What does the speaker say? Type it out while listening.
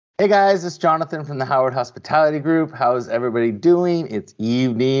Hey guys, it's Jonathan from the Howard Hospitality Group. How's everybody doing? It's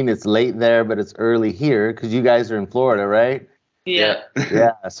evening, it's late there, but it's early here because you guys are in Florida, right? Yeah.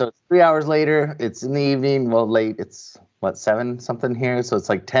 Yeah, so it's 3 hours later. It's in the evening. Well, late. It's what, 7 something here? So it's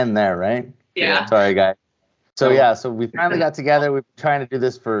like 10 there, right? Yeah. Sorry, guys. So we finally got together. We've been trying to do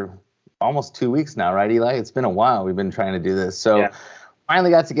this for almost 2 weeks now, right, Eli? It's been a while. We've been trying to do this. So finally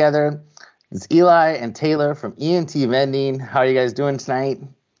got together. It's Eli and Taylor from E&T Vending. How are you guys doing tonight?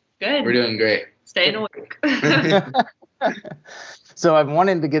 Good. We're doing great. Staying awake. So I've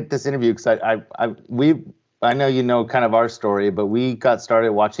wanted to get this interview because I know you know kind of our story, but we got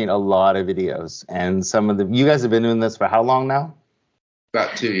started watching a lot of videos, and you guys have been doing this for how long now?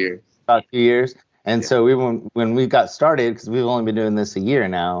 About 2 years. About 2 years. And so when we got started, because we've only been doing this a year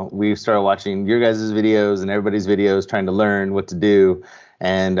now, we started watching your guys' videos and everybody's videos, trying to learn what to do.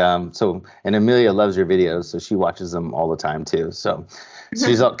 And and Amelia loves your videos, so she watches them all the time too. So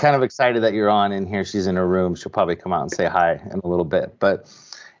she's kind of excited that you're on in here. She's in her room. She'll probably come out and say hi in a little bit. But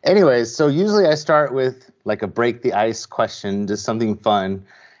anyways, so usually I start with like a break the ice question, just something fun.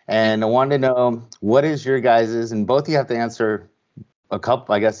 And I wanted to know, what is your guys's, and both of you have to answer a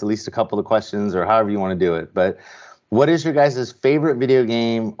couple, I guess at least a couple of questions or however you want to do it. But what is your guys' favorite video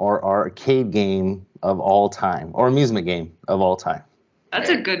game or arcade game of all time, or amusement game of all time? That's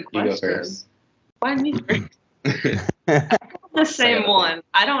a good question. You go first. Why me first? I have the same one.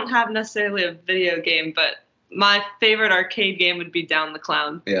 I don't have necessarily a video game, but my favorite arcade game would be Down the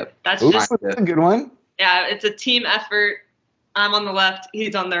Clown. Yeah. That's Ooh, just that's a good one. Yeah, it's a team effort. I'm on the left,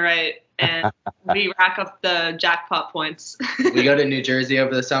 he's on the right, and we rack up the jackpot points. We go to New Jersey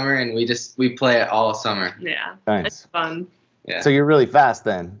over the summer and we play it all summer. Yeah. Nice. It's fun. Yeah. So you're really fast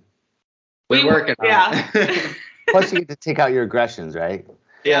then. We're working on it. Plus you get to take out your aggressions, right?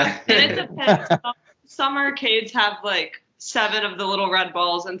 Yeah. And it depends. Some arcades have like 7 of the little red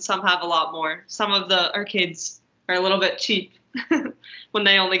balls, and some have a lot more. Some of the arcades are a little bit cheap when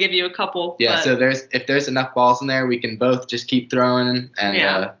they only give you a couple. Yeah, but so if there's enough balls in there, we can both just keep throwing,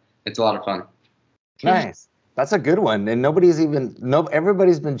 and it's a lot of fun. Nice. That's a good one. And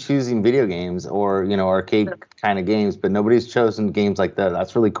everybody's been choosing video games or, arcade kind of games, but nobody's chosen games like that.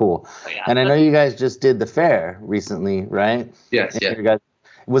 That's really cool. yeah, And I know you guys just did the fair recently, right? Yes, And yeah. you guys,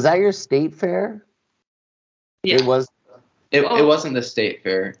 was that your state fair? Yeah. It was. It wasn't the state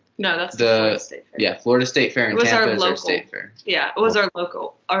fair. No, that's the Florida State Fair. Yeah, Florida State Fair in It was Tampa our is our local. state fair. Yeah, it was our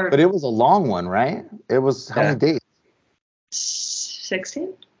local. But it was a long one, right? It was how many days?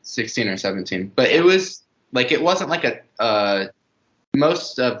 16? 16 or 17. But it was it wasn't like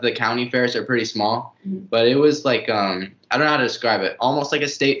most of the county fairs are pretty small, but it was like I don't know how to describe it. Almost like a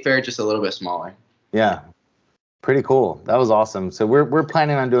state fair, just a little bit smaller. Yeah. Pretty cool. That was awesome. So we're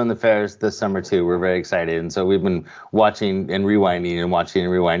planning on doing the fairs this summer too. We're very excited. And so we've been watching and rewinding your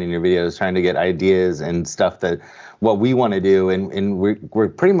videos, trying to get ideas and stuff that what we want to do. And we're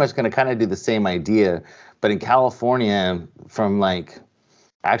pretty much going to kind of do the same idea. But in California, from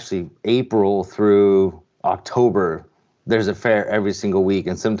actually April through October, there's a fair every single week.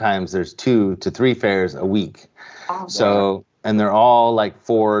 And sometimes there's 2 to 3 fairs a week. Oh, and they're all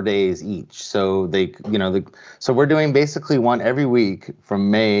 4 days each. So so we're doing basically one every week from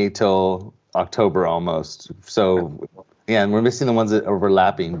May till October almost. So yeah, and we're missing the ones that are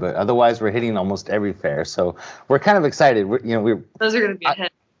overlapping, but otherwise we're hitting almost every fair. So we're kind of excited. Those are going to be a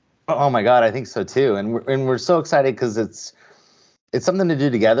hit. Oh my God, I think so too. And we're so excited because it's something to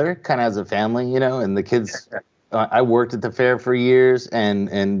do together, kind of as a family, and the kids. I worked at the fair for years, and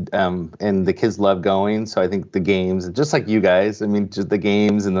the kids love going. So I think the games, just like you guys, I mean, just the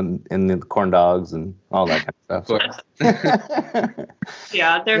games and the corn dogs and all that kind of stuff.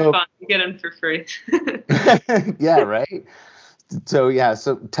 Yeah, they're fun. You get them for free. Yeah, right. So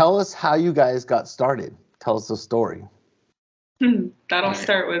tell us how you guys got started. Tell us the story. That'll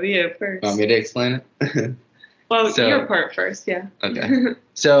start with you first. Want me to explain it? Well, your part first, yeah. Okay.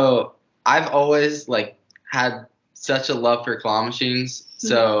 So I've always had such a love for claw machines.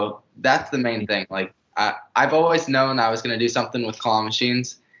 So that's the main thing. I've always known I was going to do something with claw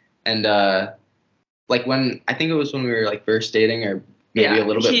machines. And when I think it was when we were first dating or maybe a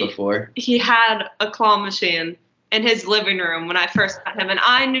little bit before. He had a claw machine in his living room when I first met him. And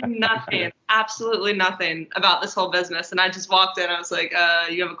I knew nothing, absolutely nothing about this whole business. And I just walked in. I was like,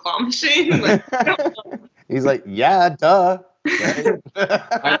 you have a claw machine? He's like, yeah, duh.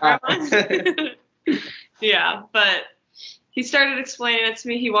 Yeah, but he started explaining it to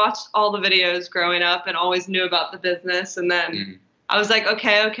me. He watched all the videos growing up and always knew about the business. And then I was like,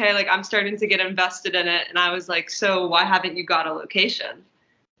 okay, I'm starting to get invested in it. And I was like, so why haven't you got a location?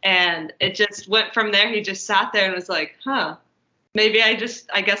 And it just went from there. He just sat there and was like, Maybe I guess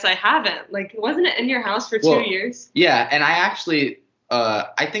I haven't. Like, wasn't it in your house for 2 years? Yeah, and I actually,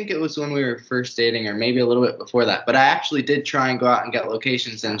 I think it was when we were first dating, or maybe a little bit before that. But I actually did try and go out and get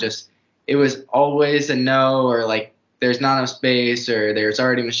locations, and just it was always a no, or like there's not enough space, or there's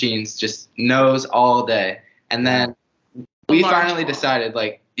already machines. Just no's all day. And then we finally decided,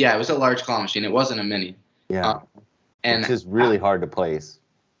 like, yeah, it was a large claw machine. It wasn't a mini. Yeah. And it's just really hard to place.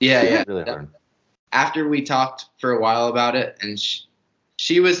 Yeah. Really hard. After we talked for a while about it, and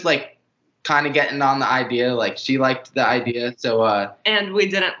she was like kind of getting on the idea, like she liked the idea. So and we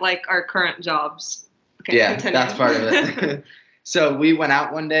didn't like our current jobs. Okay, yeah, continue. that's part of it. So we went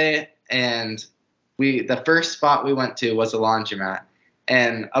out one day, and the first spot we went to was a laundromat.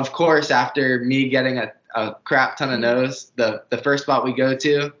 And of course, after me getting a crap ton of no's, the first spot we go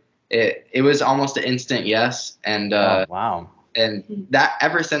to, it was almost an instant yes. And wow. And that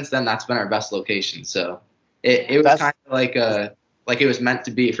ever since then, that's been our best location. So it was kind of like it was meant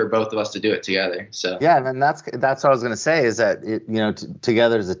to be for both of us to do it together. So yeah, and that's what I was gonna say, is that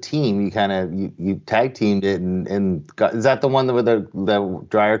together as a team, you kind of you tag teamed it, and is that the one where the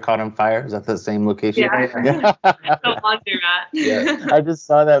dryer caught on fire? Is that the same location? Yeah. The laundromat. Yeah. I just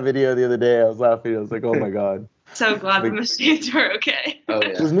saw that video the other day. I was laughing. I was like, oh my god. So glad the machines were okay. Oh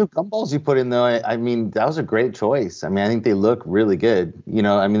yeah. Those new gumballs you put in though, I mean, that was a great choice. I mean, I think they look really good.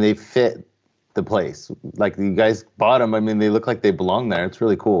 I mean, they fit the place. Like, you guys bought them. I mean, they look like they belong there. It's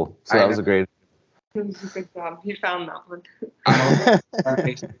really cool. So that was a great. Good job. You found that one. I'm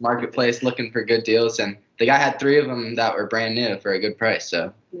over marketplace looking for good deals, and the guy had 3 of them that were brand new for a good price.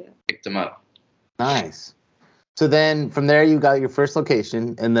 So picked them up. Nice. So then from there you got your first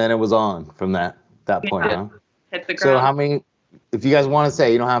location, and then it was on from that point, huh? Hit the ground. So how many, if you guys want to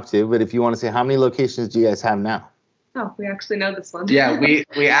say, you don't have to, but if you want to say, how many locations do you guys have now? Oh, we actually know this one. Yeah,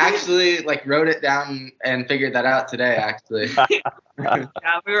 we actually like wrote it down and figured that out today, actually.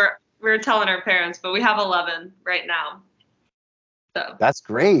 Yeah, we were telling our parents, but we have 11 right now. So that's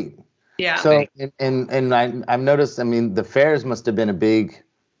great. Yeah. So and I've noticed, I mean, the fairs must have been a big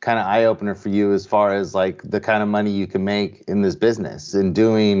kind of eye opener for you as far as like the kind of money you can make in this business and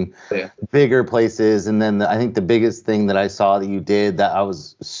doing bigger places. And then I think the biggest thing that I saw that you did that I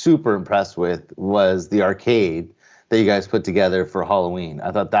was super impressed with was the arcade that you guys put together for Halloween.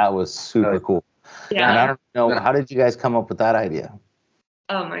 I thought that was super cool. Yeah. And I don't know, how did you guys come up with that idea?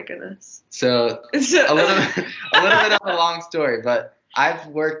 Oh my goodness. So a little bit of a long story, but I've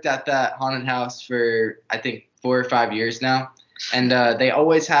worked at that haunted house for I think 4 or 5 years now. And they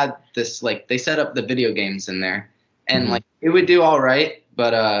always had this, like, they set up the video games in there, and like it would do all right,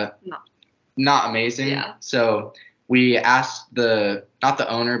 but not amazing. Yeah. So we asked not the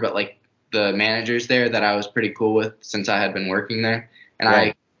owner, but like the managers there that I was pretty cool with since I had been working there, and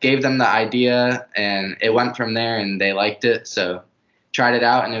I gave them the idea, and it went from there, and they liked it. So tried it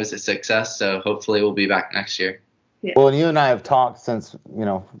out, and it was a success. So hopefully we'll be back next year. Yeah. Well, and you and I have talked since,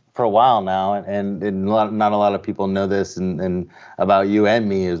 for a while now, and not a lot of people know this, and about you and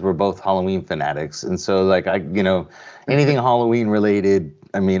me is we're both Halloween fanatics. And so like, anything Halloween related,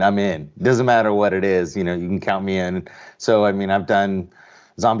 I mean, I'm in. Doesn't matter what it is, you can count me in. So, I mean, I've done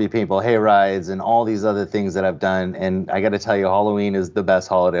zombie paintball hay rides and all these other things that I've done. And I got to tell you, Halloween is the best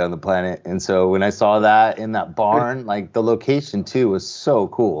holiday on the planet. And so when I saw that in that barn, like the location too was so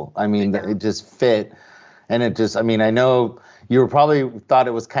cool. I mean, it just fit. And it just, I mean, I know you were probably thought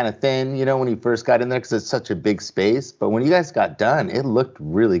it was kind of thin, when you first got in there because it's such a big space. But when you guys got done, it looked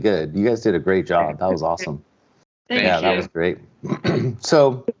really good. You guys did a great job. That was awesome. Thank you. That was great.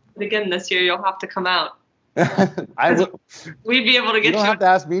 So again this year, you'll have to come out. I will. We'd be able to get you. Don't have to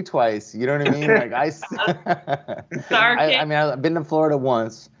ask me twice. You know what I mean? Like I mean, I've been to Florida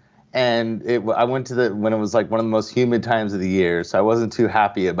once. And I went to when it was like one of the most humid times of the year. So I wasn't too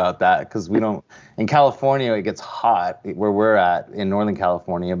happy about that because in California, it gets hot where we're at in Northern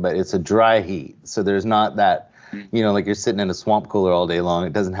California, but it's a dry heat. So there's not that, like you're sitting in a swamp cooler all day long.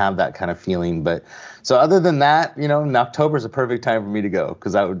 It doesn't have that kind of feeling. But so other than that, October is a perfect time for me to go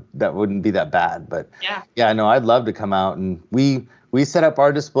because that wouldn't be that bad. But yeah, no, I'd love to come out. And we set up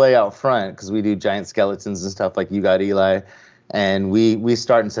our display out front because we do giant skeletons and stuff like you got, Eli. And we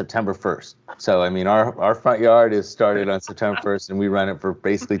start in September 1st. So, I mean, our front yard is started on September 1st, and we run it for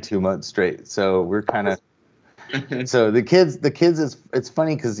basically 2 months straight. So we're kind of so the kids, it's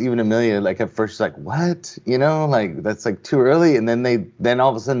funny because even Amelia, like at first she's like, what? Like that's like too early. And then all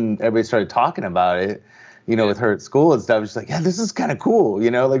of a sudden everybody started talking about it, with her at school and stuff. She's like, yeah, this is kind of cool.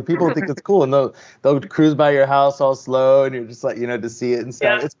 Like people think it's cool. And they'll cruise by your house all slow and you're just like, to see it and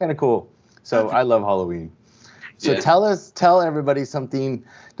stuff. Yeah. It's kind of cool. So I love Halloween. So tell everybody something,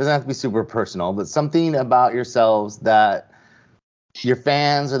 doesn't have to be super personal, but something about yourselves that your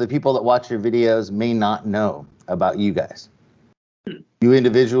fans or the people that watch your videos may not know about you guys? You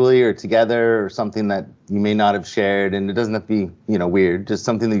individually or together, or something that you may not have shared, and it doesn't have to be, weird, just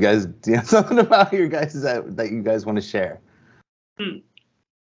something that you guys, something about your guys that you guys want to share. You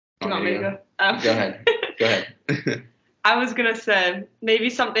want me to go? Go ahead. Go ahead. I was going to say maybe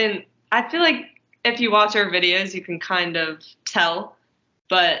something, I feel like if you watch our videos, you can kind of tell,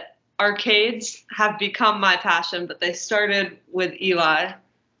 but arcades have become my passion, but they started with Eli,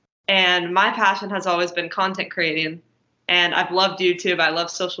 and my passion has always been content creating. And I've loved YouTube. I love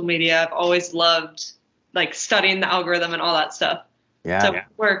social media. I've always loved like studying the algorithm and all that stuff. Yeah. So we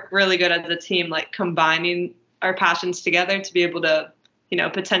work really good as a team, like combining our passions together to be able to,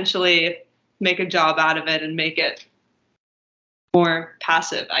 potentially make a job out of it and make it more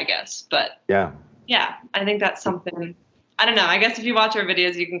passive, I guess. But yeah, I think that's something. I don't know. I guess if you watch our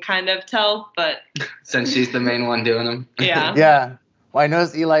videos, you can kind of tell. But since she's the main one doing them. Yeah. Yeah. Well, I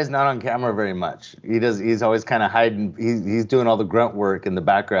noticed Eli's not on camera very much. He's always kind of hiding. He's doing all the grunt work in the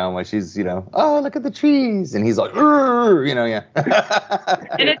background while she's, oh, look at the trees. And he's like, yeah.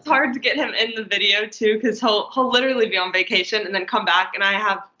 And it's hard to get him in the video too, because he'll literally be on vacation and then come back, and I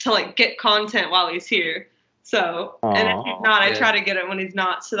have to like get content while he's here. So, and if he's not, I try to get it when he's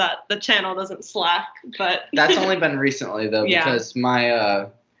not, so that the channel doesn't slack. But that's only been recently though, because my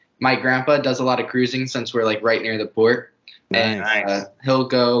grandpa does a lot of cruising since we're like right near the port. And he'll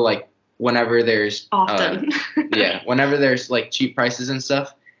go like whenever there's often. Whenever there's like cheap prices and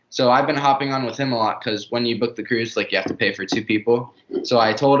stuff. So I've been hopping on with him a lot, because when you book the cruise, like you have to pay for 2 people. So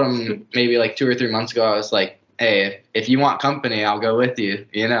I told him maybe like 2 or 3 months ago, I was like, hey, if you want company, I'll go with you,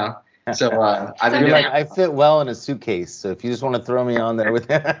 So I've been doing I fit well in a suitcase. So if you just want to throw me on there with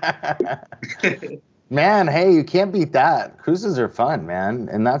man, hey, you can't beat that. Cruises are fun, man.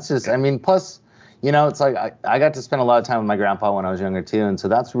 And that's just, plus, it's like I got to spend a lot of time with my grandpa when I was younger too, and so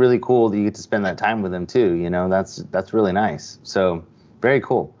that's really cool that you get to spend that time with him too. That's really nice. So very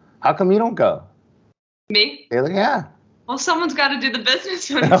cool. How come you don't go? Me? Taylor, yeah. Well, someone's got to do the business.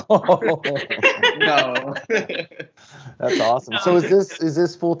 No. That's awesome. So is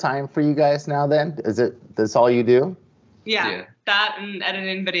this full time for you guys now? Then that's all you do? Yeah, that and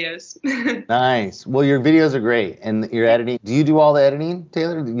editing videos. Nice. Well, your videos are great, and your editing. Do you do all the editing,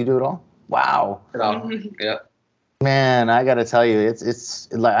 Taylor? Do you do it all? Wow. Yeah. Man, I got to tell you,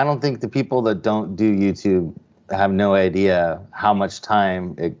 it's like, I don't think the people that don't do YouTube have no idea how much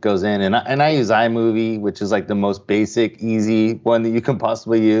time it goes in. And I use iMovie, which is like the most basic, easy one that you can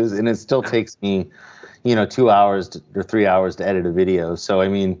possibly use. And it still takes me, 2 hours or 3 hours to edit a video. So,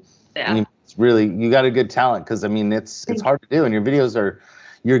 it's really, you got a good talent, because, it's hard to do. And your videos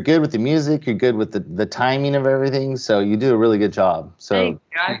you're good with the music, you're good with the timing of everything, so you do a really good job. So thank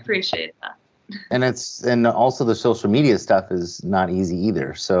you. I appreciate that. And also the social media stuff is not easy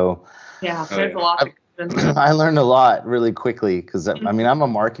either. So there's a lot. I learned a lot really quickly, because I'm a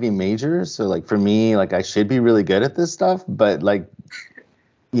marketing major, so like for me, like I should be really good at this stuff, but like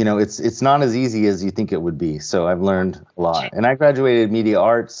it's not as easy as you think it would be. So I've learned a lot. And I graduated media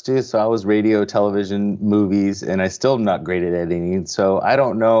arts too, so I was radio, television, movies, and I still am not great at editing. So I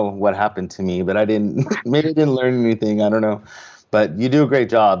don't know what happened to me, but maybe I didn't learn anything. I don't know. But you do a great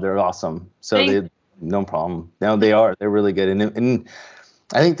job. They're awesome. So no problem. No, they're really good. And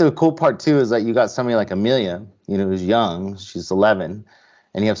I think the cool part too is that you got somebody like Amelia, who's young, she's 11.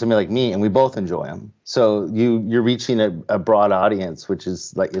 And you have somebody like me, and we both enjoy them. So you're reaching a broad audience, which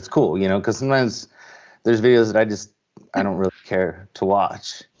is like, it's cool, because sometimes there's videos that I don't really care to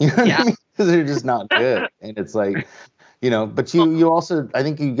watch, what I mean? Because they're just not good. And it's like, but you also, I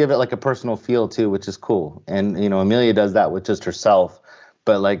think you give it like a personal feel too, which is cool. And, Amelia does that with just herself,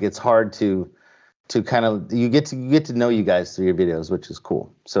 but like, it's hard to kind of, you get to know you guys through your videos, which is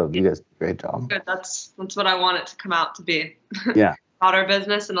cool. So you guys do a great job. Good. That's what I want it to come out to be. Yeah. About our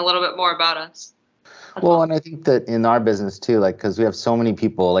business and a little bit more about us. That's well, awesome. And I think that in our business too, like, because we have so many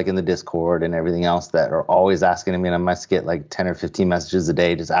people like in the Discord and everything else that are always asking me, and I must get like 10 or 15 messages a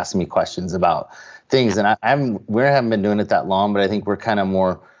day just asking me questions about things. And we haven't been doing it that long, but I think we're kind of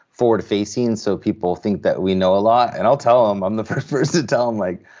more forward facing, so people think that we know a lot. And I'll tell them, I'm the first person to tell them,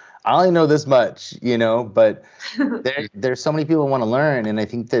 like, I only know this much, but there's so many people who want to learn. And I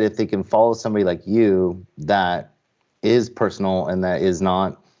think that if they can follow somebody like you that is personal and that is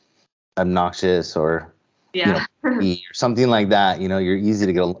not obnoxious or or something like that, you're easy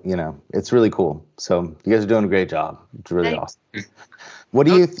to go, it's really cool. So you guys are doing a great job. It's really awesome. What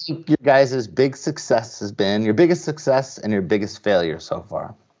do you think your guys' big success has been, your biggest success and your biggest failure so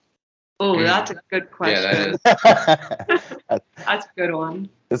far? Oh, that's a good question. Yeah, that is. That's a good one.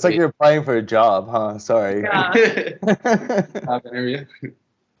 It's like you're applying for a job, huh? Sorry. Yeah. Job interview.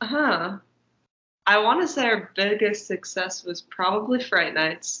 Huh. I want to say our biggest success was probably Fright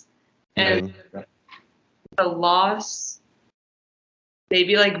Nights. And the loss,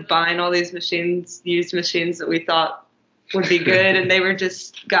 maybe like buying all these machines, used machines that we thought would be good, and they were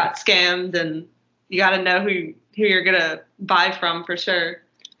just got scammed, and you got to know who you're going to buy from for sure.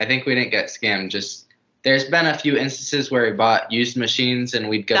 I think we didn't get scammed. Just there's been a few instances where we bought used machines and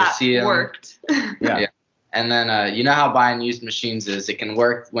we'd go to see them. That worked. Yeah. And then you know how buying used machines is. It can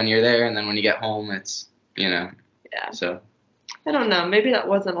work when you're there, and then when you get home, it's Yeah. So I don't know. Maybe that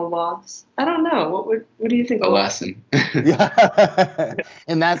wasn't a loss. I don't know. What do you think? a lesson. Yeah.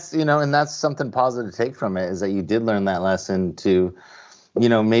 And that's something positive to take from it, is that you did learn that lesson to,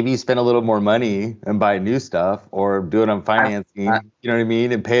 maybe you spend a little more money and buy new stuff, or do it on financing, you know what I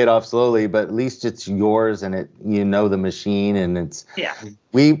mean, and pay it off slowly, but at least it's yours, and the machine, and it's,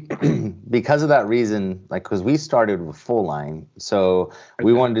 we, because of that reason, like, cause we started with full line. So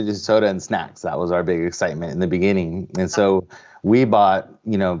we wanted to do soda and snacks. That was our big excitement in the beginning. And so we bought,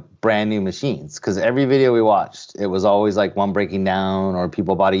 brand new machines, because every video we watched, it was always like one breaking down, or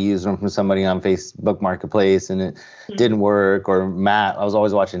people bought a used one from somebody on Facebook Marketplace and it didn't work. Or Matt, I was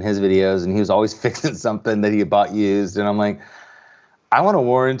always watching his videos and he was always fixing something that he had bought used. And I'm like, I want a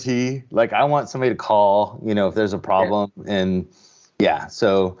warranty. Like, I want somebody to call, if there's a problem. And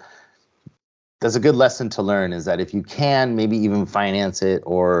so that's a good lesson to learn, is that if you can maybe even finance it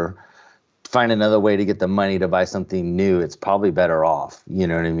or find another way to get the money to buy something new, it's probably better off. You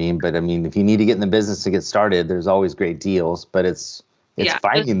know what I mean? But I mean, if you need to get in the business to get started, there's always great deals, but it's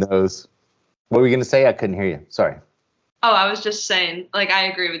finding those. What were you going to say? I couldn't hear you. Sorry. Oh, I was just saying, like, I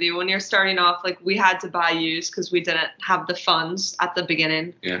agree with you. When you're starting off, like, we had to buy used because we didn't have the funds at the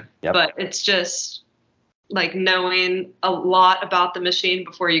beginning. Yeah. Yep. But it's just like knowing a lot about the machine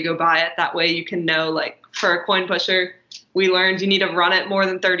before you go buy it. That way you can know, like, for a coin pusher, we learned you need to run it more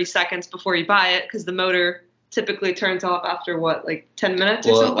than 30 seconds before you buy it, because the motor typically turns off after like 10 minutes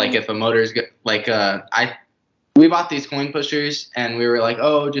or something? Like if a motor's we bought these coin pushers and we were like,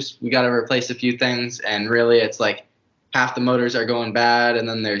 we got to replace a few things, and really it's like half the motors are going bad, and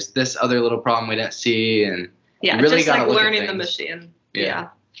then there's this other little problem we didn't see, and really just like learning the machine. Yeah.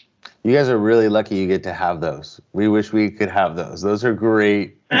 You guys are really lucky you get to have those. We wish we could have those. Those are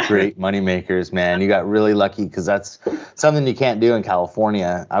great money makers, man. You got really lucky, because that's something you can't do in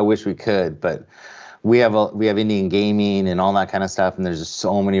California. I wish we could, but we have Indian gaming and all that kind of stuff, and there's just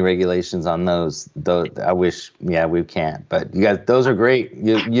so many regulations on those. I wish, we can't. But you guys, those are great.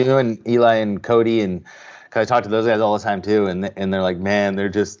 You and Eli and Cody, and cause I talk to those guys all the time too, and they're like, man,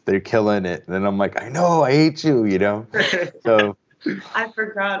 they're killing it. And I'm like, I know, I hate you, So. I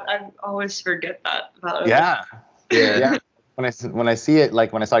forgot. I always forget that about it. Yeah. When I see it,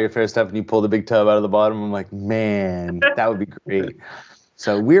 like when I saw your fair stuff and you pull the big tub out of the bottom, I'm like, man, that would be great.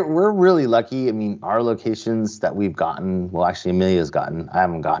 So we're really lucky. I mean, our locations that we've gotten, well, actually Amelia's gotten. I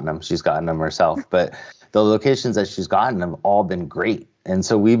haven't gotten them. She's gotten them herself. But the locations that she's gotten have all been great. And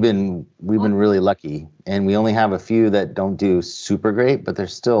so we've been really lucky. And we only have a few that don't do super great, but they're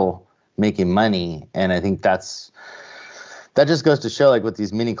still making money. And I think that just goes to show, like, with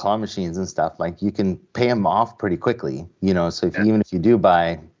these mini claw machines and stuff, like, you can pay them off pretty quickly, so even if you do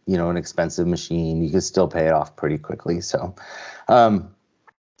buy, an expensive machine, you can still pay it off pretty quickly. So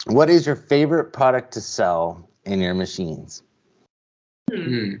what is your favorite product to sell in your machines?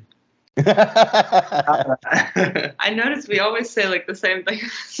 I noticed we always say, like, the same thing.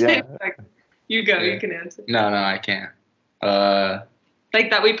 You go, you can answer. No, I can't.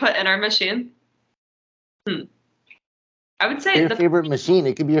 Like that we put in our machine? I would say your favorite machine.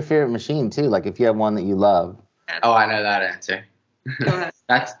 It could be your favorite machine too. Like if you have one that you love. Oh, I know that answer. Go ahead.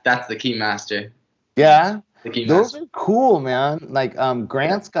 That's the Keymaster. Yeah. The Keymaster. Those are cool, man. Like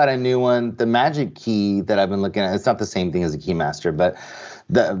Grant's got a new one, the Magic Key that I've been looking at. It's not the same thing as a Keymaster, but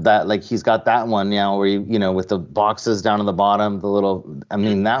that like he's got that one now where with the boxes down at the bottom, the little. I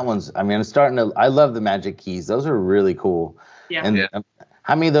mean I'm starting to. I love the Magic Keys. Those are really cool. Yeah. And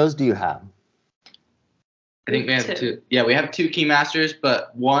how many of those do you have? I think we have two. Yeah, we have two Keymasters,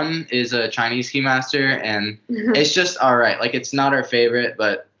 but one is a Chinese Keymaster, and it's just all right. Like, it's not our favorite,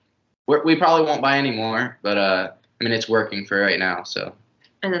 but we probably won't buy any more. But it's working for right now. So.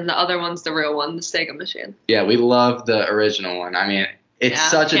 And then the other one's the real one, the Sega machine. Yeah, we love the original one. I mean, it's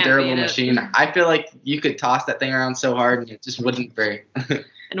such a durable machine. I feel like you could toss that thing around so hard, and it just wouldn't break. And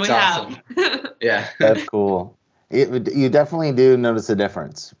we have. Yeah. That's cool. You definitely do notice a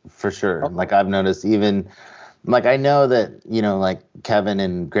difference, for sure. Like I've noticed, even Like I know that, like Kevin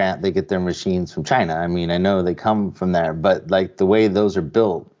and Grant, they get their machines from China. I mean, I know they come from there, but like the way those are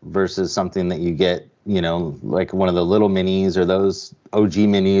built versus something that you get, like one of the little minis or those OG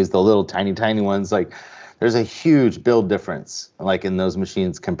minis, the little tiny ones, like there's a huge build difference like in those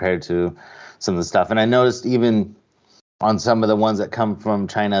machines compared to some of the stuff. And I noticed even on some of the ones that come from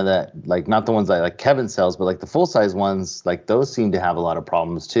China that like not the ones that like Kevin sells, but like the full size ones, like those seem to have a lot of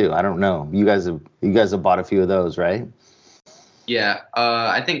problems too. I don't know. You guys have bought a few of those, right? Yeah,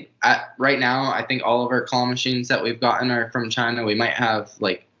 I think right now, I think all of our claw machines that we've gotten are from China. We might have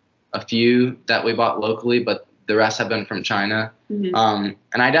like a few that we bought locally, but the rest have been from China. And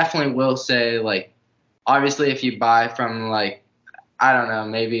I definitely will say, like, obviously, if you buy from like, I don't know,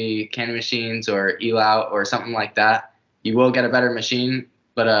 maybe Candy Machines or Elout or something like that, you will get a better machine.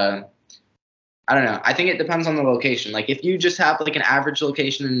 But I don't know. I think it depends on the location. Like if you just have like an average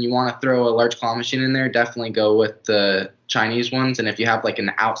location and you want to throw a large claw machine in there, definitely go with the Chinese ones. And if you have like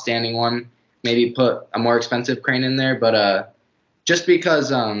an outstanding one, maybe put a more expensive crane in there. But just because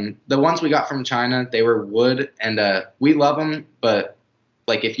the ones we got from China, they were wood and we love them. But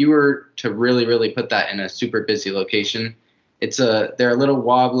like if you were to really put that in a super busy location, they're a little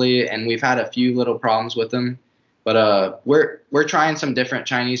wobbly and we've had a few little problems with them. But we're trying some different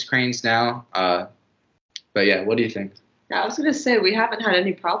Chinese cranes now. But yeah, what do you think? Yeah, I was gonna say we haven't had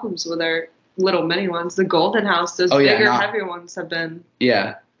any problems with our little mini ones. The Golden House, those bigger, heavier ones have been.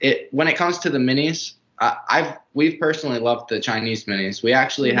 Yeah, when it comes to the minis, we've personally loved the Chinese minis. We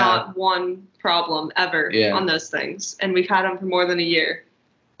actually not one problem ever on those things, and we've had them for more than a year.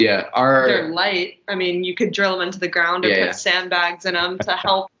 Yeah, they're light. I mean, you could drill them into the ground or put sandbags in them to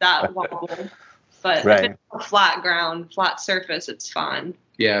help that wobble. But if it's a flat ground, flat surface, it's fine.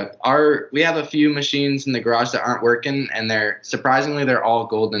 Yeah, we have a few machines in the garage that aren't working, and they're all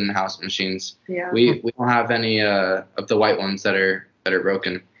Golden House machines. Yeah. We don't have any of the white ones that are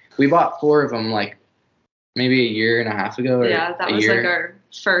broken. We bought 4 of them like maybe a year and a half ago. Or that was like our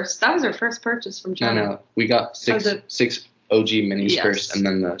first. That was our first purchase from China. No, we got six OG minis first, and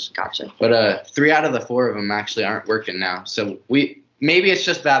then those. Gotcha. But 3 out of the 4 of them actually aren't working now. So maybe it's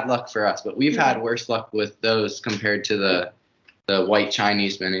just bad luck for us, but we've had worse luck with those compared to the white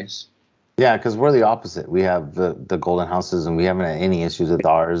Chinese minis. Yeah, because we're the opposite. We have the Golden Houses, and we haven't had any issues with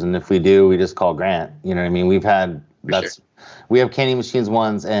ours. And if we do, we just call Grant. You know what I mean? We have Candy Machines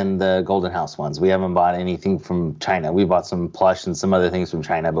ones and the Golden House ones. We haven't bought anything from China. We bought some plush and some other things from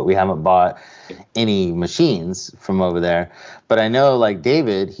China, but we haven't bought any machines from over there. But I know, like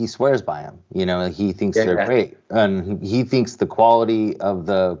David, he swears by them. He thinks they're great, and he thinks the quality of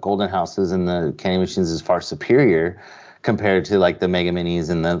the Golden Houses and the Candy Machines is far superior compared to like the Mega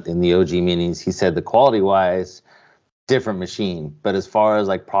Minis and the OG Minis. He said the quality wise, different machine, but as far as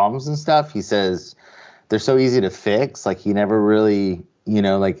like problems and stuff, he says they're so easy to fix. Like he never really,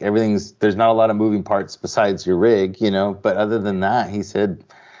 like there's not a lot of moving parts besides your rig, but other than that, he said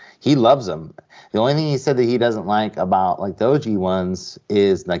he loves them. The only thing he said that he doesn't like about like the OG ones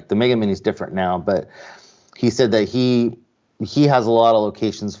is like the Mega Mini's different now, but he said that he has a lot of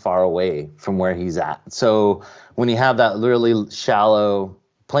locations far away from where he's at. So when you have that really shallow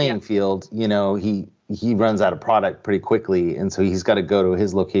playing field, he runs out of product pretty quickly, and so he's got to go to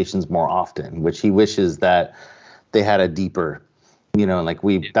his locations more often, which he wishes that they had a deeper,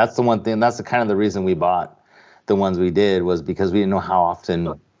 that's the one thing, that's the kind of the reason we bought the ones we did, was because we didn't know how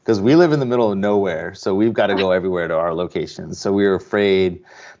often, because we live in the middle of nowhere, so we've got to go everywhere to our locations. So we were afraid,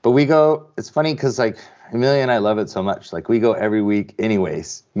 but we go, it's funny because like Amelia and I love it so much, like we go every week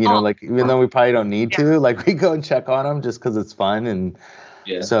anyways, like even though we probably don't need to, like we go and check on them just because it's fun. And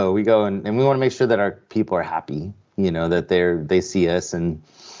so we go and we want to make sure that our people are happy, that they see us. And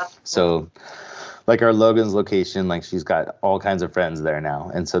so like our Logan's location, like she's got all kinds of friends there now.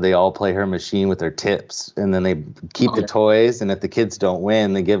 And so they all play her machine with their tips, and then they keep the toys. And if the kids don't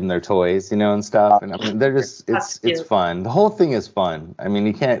win, they give them their toys, and stuff. And I mean, they're just, it's fun. The whole thing is fun. I mean,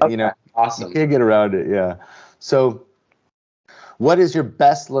 you can't, awesome. You can't get around it. Yeah. So what is your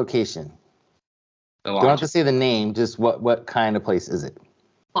best location? You don't have to say the name, just what kind of place is it?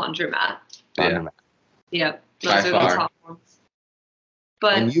 Laundromat. Laundromat. Yep. Those are the top ones.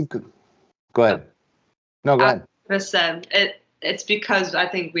 But and you could go ahead. No, go ahead. I said it's because I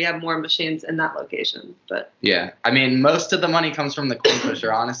think we have more machines in that location. But yeah, I mean, most of the money comes from the coin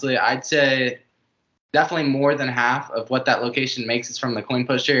pusher. Honestly, I'd say definitely more than half of what that location makes is from the coin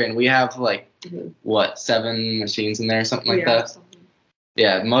pusher, and we have like 7 machines in there, something like that.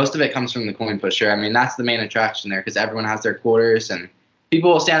 Yeah, most of it comes from the coin pusher. I mean, that's the main attraction there because everyone has their quarters, and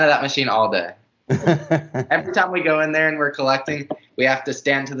people will stand at that machine all day. Every time we go in there and we're collecting, we have to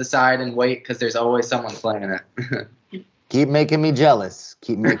stand to the side and wait because there's always someone playing it. Keep making me jealous.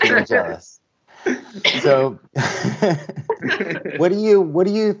 Keep making me jealous. So, what do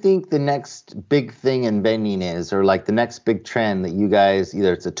you think the next big thing in vending is, or like the next big trend that you guys,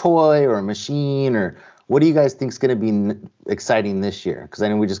 either it's a toy or a machine, or what do you guys think is going to be exciting this year? Because I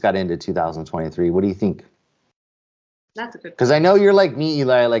know we just got into 2023. What do you think? That's a good. Because I know you're like me,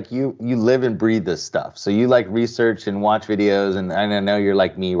 Eli. Like you live and breathe this stuff. So you like research and watch videos, and I know you're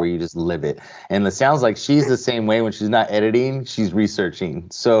like me, where you just live it. And it sounds like she's the same way. When she's not editing, she's researching.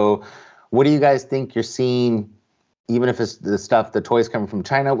 So, what do you guys think you're seeing? Even if it's the stuff, the toys coming from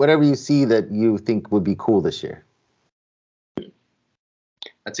China, whatever you see that you think would be cool this year.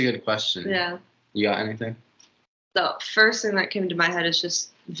 That's a good question. Yeah. You got anything? The first thing that came to my head is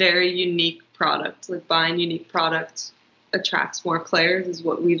just very unique products. Like buying unique products attracts more players, is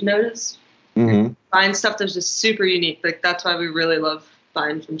what we've noticed. Mm-hmm. Buying stuff that's just super unique. Like that's why we really love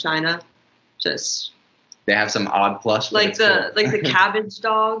buying from China. Just they have some odd plush. Like the cabbage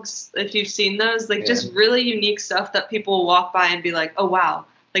dogs, if you've seen those, like just really unique stuff that people will walk by and be like, oh wow.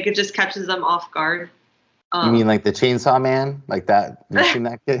 Like it just catches them off guard. You mean like the Chainsaw Man? Like that? Have you seen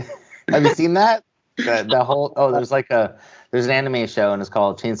that kid? Have you seen that? The whole there's an anime show and it's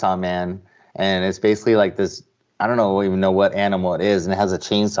called Chainsaw Man, and it's basically like this. I don't even know what animal it is, and it has a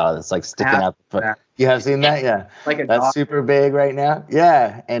chainsaw that's like sticking out. You have seen that? Yeah. Like that's super big right now.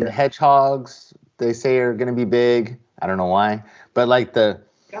 Yeah, and hedgehogs they say are gonna be big. I don't know why, but like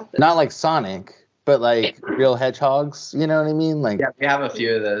not like Sonic, but like real hedgehogs. You know what I mean? Like we have a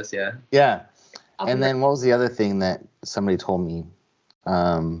few of those. Yeah. Yeah. And then what was the other thing that somebody told me?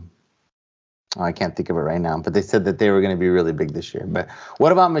 I can't think of it right now, but they said that they were going to be really big this year. But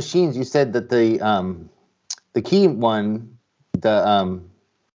what about machines? You said that the key one, why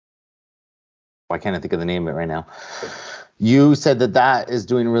can't I think of the name of it right now? You said that is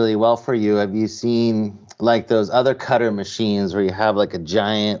doing really well for you. Have you seen like those other cutter machines where you have like a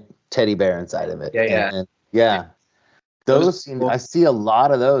giant teddy bear inside of it? Yeah. Those I see a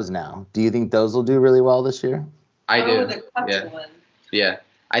lot of those now. Do you think those will do really well this year? I do. The cutter one. Yeah.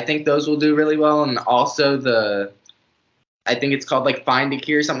 I think those will do really well, and also I think it's called like find a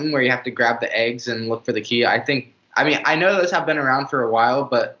key or something, where you have to grab the eggs and look for the key. I know those have been around for a while,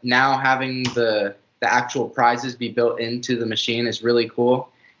 but now having the actual prizes be built into the machine is really cool.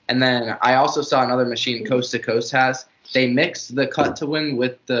 And then I also saw another machine Coast to Coast has. They mixed the cut to win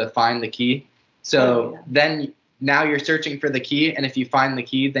with the find the key. So then now you're searching for the key, and if you find the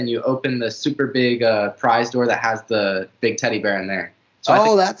key, then you open the super big prize door that has the big teddy bear in there.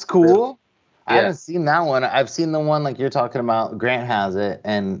 So that's cool. I haven't seen that one. I've seen the one like you're talking about. Grant has it,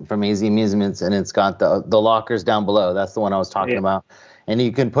 and from AZ Amusements, and it's got the lockers down below. That's the one I was talking about. And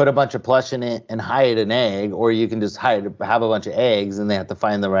you can put a bunch of plush in it and hide an egg, or you can just have a bunch of eggs, and they have to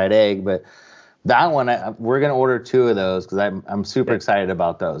find the right egg. But that one, we're gonna order 2 of those because I'm super excited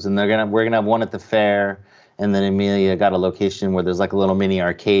about those. And we're gonna have one at the fair. And then Amelia got a location where there's like a little mini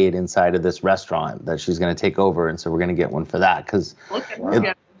arcade inside of this restaurant that she's going to take over. And so we're going to get one for that because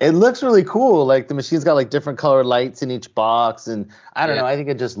it looks really cool. Like the machine's got like different colored lights in each box. And I don't know. I think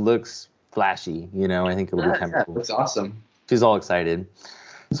it just looks flashy. You know, I think it'll be kind of cool. It looks awesome. She's all excited.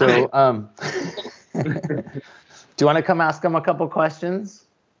 So do you want to come ask them a couple questions?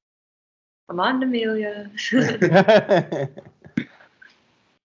 Come on, Amelia.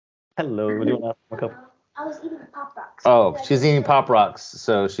 Hello. What do you want to ask them a couple? I was eating Pop Rocks. Oh, she's eating Pop Rocks,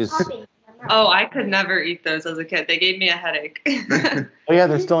 so she's. Oh, I could never eat those as a kid. They gave me a headache. Oh yeah,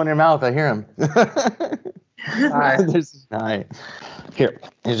 they're still in your mouth. I hear them. Hi. Hi.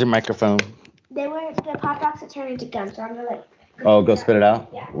 Here's your microphone. They were the Pop Rocks that turned into gum, so I'm gonna like. Oh, go spit it out.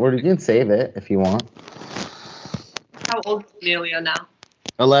 Yeah. Or you can save it if you want. How old is Amelia now?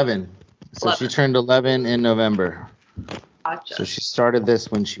 11. So 11. she turned 11 in November. Gotcha. So she started this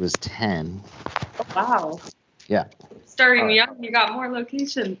when she was 10. Oh, wow. Yeah. Starting young, you got more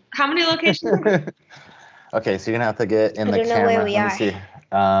locations. How many locations? Okay, so you're gonna have to get in the don't know camera. where we Let me see.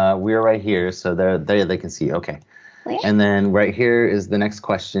 We're right here, so there they can see. Okay. Where? And then right here is the next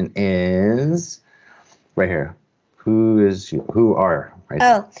question is right here. Who are right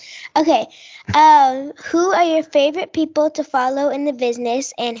there? Oh, okay. Who are your favorite people to follow in the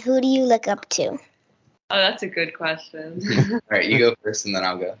business, and who do you look up to? Oh, that's a good question. All right, you go first, and then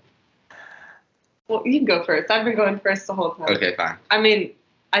I'll go. Well, you can go first. I've been going first the whole time. Okay, fine. I mean,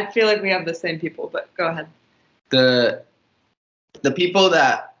 I feel like we have the same people, but go ahead. The people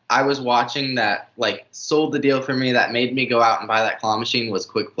that I was watching that like sold the deal for me, that made me go out and buy that claw machine, was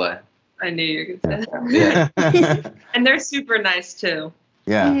Quick Play. I knew you were going to say that. Yeah. And they're super nice, too.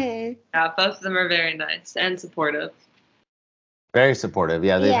 Yeah. Mhm. Yeah, both of them are very nice and supportive. Very supportive.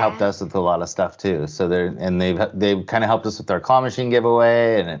 Yeah, they've helped Yeah. us with a lot of stuff too. So they've kind of helped us with our claw machine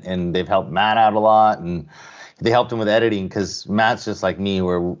giveaway, and they've helped Matt out a lot, and they helped him with editing because Matt's just like me,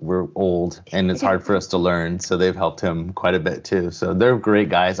 we're old and it's hard for us to learn. So they've helped him quite a bit too. So they're great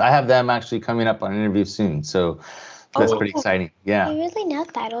guys. I have them actually coming up on an interview soon. So that's pretty exciting. Yeah. You're really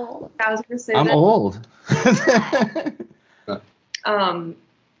not that old. I was gonna say I'm that. old.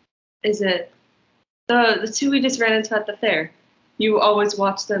 Is it the two we just ran into at the fair? You always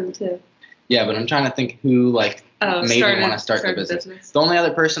watch them too. Yeah, but I'm trying to think who like made me want to start the business. The only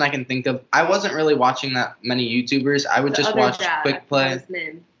other person I can think of, I wasn't really watching that many YouTubers. I would just watch Quick Play. His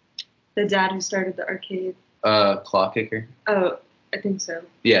name. The dad who started the arcade. Claw Kicker. Oh, I think so.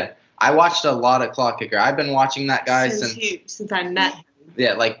 Yeah, I watched a lot of Claw Kicker. I've been watching that guy since I met him.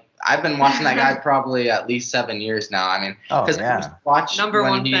 Yeah, like I've been watching that guy probably at least 7 years now. I mean, because number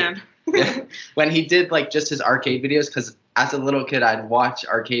one fan. When he did like just his arcade videos, because as a little kid I'd watch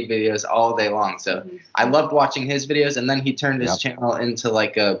arcade videos all day long, so I loved watching his videos. And then he turned his channel into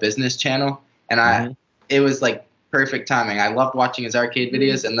like a business channel, and it was like perfect timing. I loved watching his arcade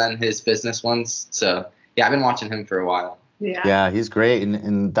videos and then his business ones. So yeah, I've been watching him for a while. Yeah, he's great,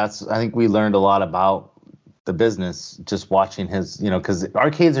 and that's, I think we learned a lot about the business just watching his, because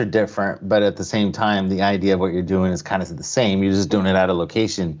arcades are different, but at the same time the idea of what you're doing is kind of the same. You're just doing it at a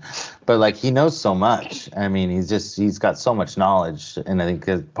location, but like he knows so much. I mean, he's got so much knowledge, and I think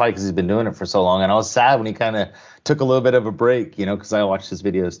probably because he's been doing it for so long. And I was sad when he kind of took a little bit of a break, because I watched his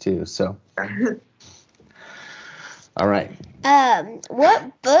videos too. So all right.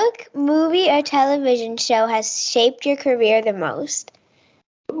 What book, movie, or television show has shaped your career the most?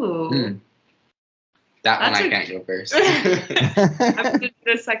 Ooh. That one I can't go first. I'm going to need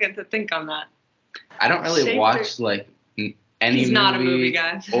a second to think on that. I don't really watch like any He's not a movie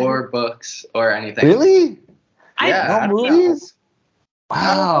guy. or books or anything. Really? Yeah. No movies?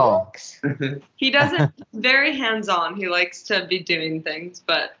 Wow. He doesn't, very hands-on. He likes to be doing things,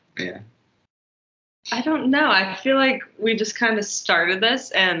 but yeah. I don't know. I feel like we just kind of started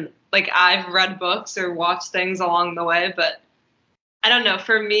this, and like I've read books or watched things along the way, but I don't know.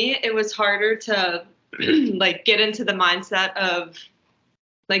 For me, it was harder to like get into the mindset of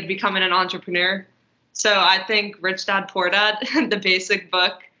like becoming an entrepreneur. So I think Rich Dad Poor Dad, the basic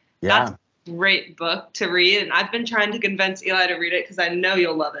book, that's a great book to read. And I've been trying to convince Eli to read it because I know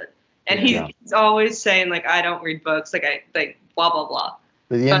you'll love it. And he's always saying like, I don't read books, like blah, blah, blah.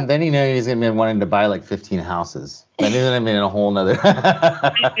 But then he's going to be wanting to buy like 15 houses. Then he's going to be in a whole nother.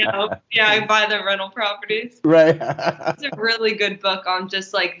 I know. Yeah, I buy the rental properties. Right. It's a really good book on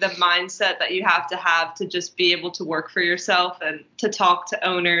just like the mindset that you have to just be able to work for yourself and to talk to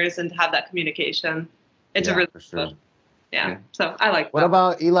owners and to have that communication. It's a really good book. Yeah. So I like that. What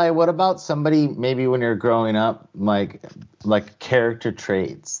about Eli? What about somebody maybe when you're growing up, like character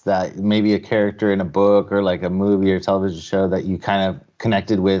traits that maybe a character in a book or like a movie or television show that you kind of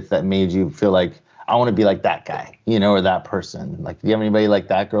connected with that made you feel like I want to be like that guy, or that person? Like, do you have anybody like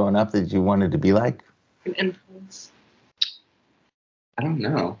that growing up that you wanted to be like? An influence. I don't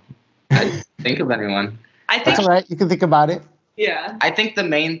know. I didn't think of anyone. That's all right. You can think about it. Yeah. I think the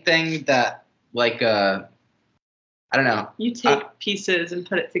main thing that like I don't know. You take pieces and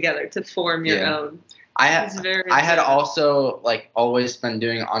put it together to form your own. I had also like always been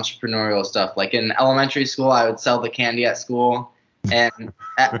doing entrepreneurial stuff. Like in elementary school, I would sell the candy at school, and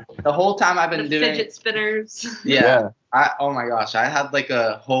the whole time I've been doing fidget spinners. Yeah. Oh my gosh, I had like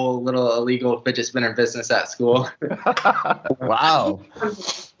a whole little illegal fidget spinner business at school. Wow.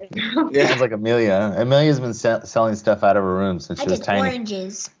 Yeah, it's like Amelia. Amelia's been selling stuff out of her room since she was tiny.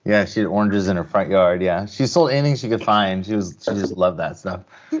 Oranges. Yeah, she had oranges in her front yard. Yeah, she sold anything she could find. She just loved that stuff.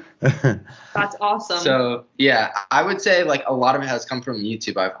 That's awesome. So yeah, I would say like a lot of it has come from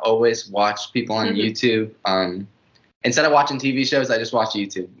YouTube. I've always watched people on YouTube. Instead of watching TV shows, I just watch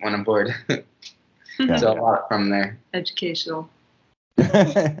YouTube when I'm bored. So a lot from there. Educational.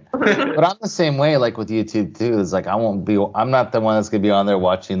 But I'm the same way, like with YouTube too. It's like I'm not the one that's gonna be on there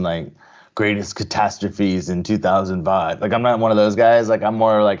watching like greatest catastrophes in 2005. Like I'm not one of those guys. Like I'm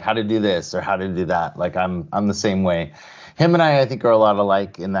more like how to do this or how to do that. Like I'm the same way. Him and I think are a lot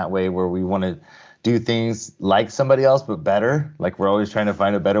alike in that way where we want to do things like somebody else but better. Like we're always trying to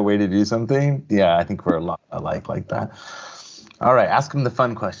find a better way to do something. Yeah, I think we're a lot alike like that. All right, ask him the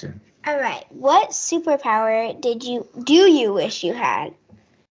fun question. All right. What superpower do you wish you had?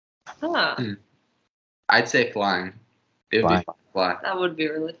 Huh. I'd say flying. It would be fun to fly. That would be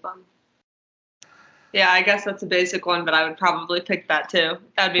really fun. Yeah, I guess that's a basic one, but I would probably pick that too.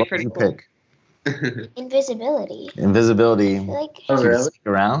 That'd be pretty cool. Pick? Invisibility. Invisibility. Like, Oh, So you really? sneak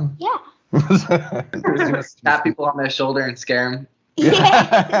around? yeah. Tap people on their shoulder and scare them.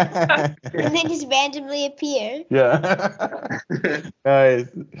 Yeah. And then just randomly appear. Yeah. Nice.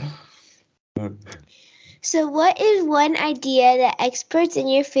 So, what is one idea that experts in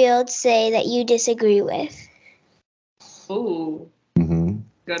your field say that you disagree with? Ooh, hmm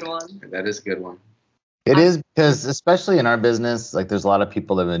good one. That is a good one. It is because, especially in our business, like there's a lot of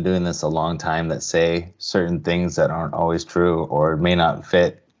people that have been doing this a long time that say certain things that aren't always true or may not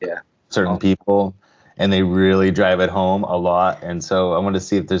fit certain people, and they really drive it home a lot. And so I want to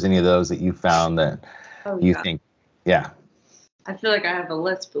see if there's any of those that you found that you think, I feel like I have a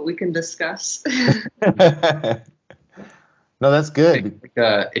list, but we can discuss. No, that's good.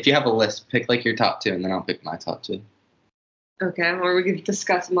 If you have a list, pick like your top 2, and then I'll pick my top 2. Okay, or we can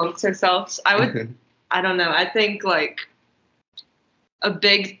discuss amongst ourselves. I don't know. I think like a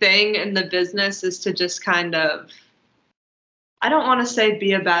big thing in the business is to just kind of, I don't want to say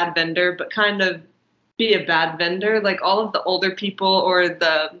be a bad vendor, but kind of be a bad vendor. Like all of the older people or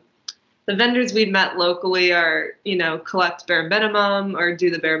the vendors we've met locally are, collect bare minimum or do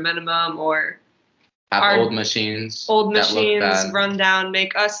the bare minimum or have old machines run down,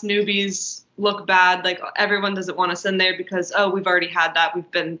 make us newbies look bad. Like everyone doesn't want us in there because, we've already had that.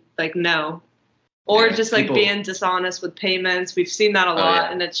 We've been like, no. Or just like being dishonest with payments. We've seen that a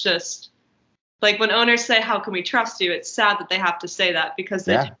lot. And it's just like when owners say, how can we trust you? It's sad that they have to say that because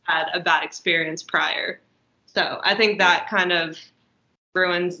they've had a bad experience prior. So I think that kind of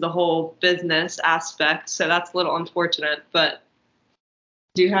ruins the whole business aspect. So that's a little unfortunate. But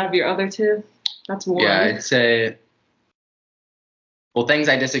do you have your other 2? That's one. Yeah, I'd say, well, things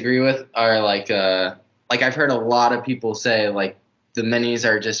I disagree with are like I've heard a lot of people say like the minis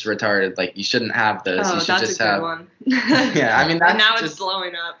are just retarded. Like you shouldn't have those. Oh, you should that's just a good have one. Yeah, I mean that's and now just, it's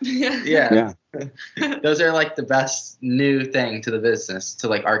blowing up. Yeah. Those are like the best new thing to the business, to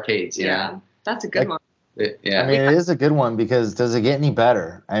like arcades, you know? That's a good one. Yeah. I mean, it is a good one because does it get any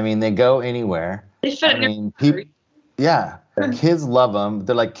better? I mean, they go anywhere. They fit in your people, kids love them.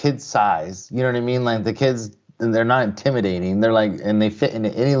 They're like kid size. You know what I mean? Like the kids, they're not intimidating. They're like, and they fit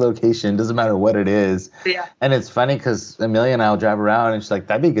into any location. Doesn't matter what it is. Yeah. And it's funny because Amelia and I will drive around and she's like,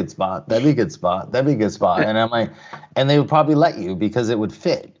 that'd be a good spot. That'd be a good spot. That'd be a good spot. And I'm like, and they would probably let you because it would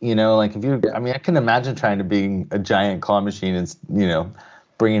fit. Like if you, I mean, I can imagine trying to be a giant claw machine and,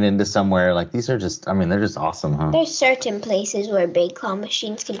 bringing it into somewhere like these are just, I mean, they're just awesome, huh? There's certain places where big claw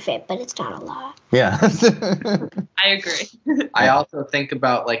machines can fit, but it's not a lot. Yeah. I agree. I also think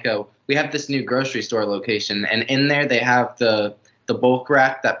about like we have this new grocery store location, and in there they have the bulk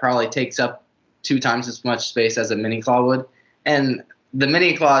rack that probably takes up 2 times as much space as a mini claw would, and the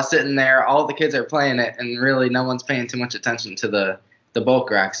mini claw is sitting there. All the kids are playing it, and really no one's paying too much attention to the bulk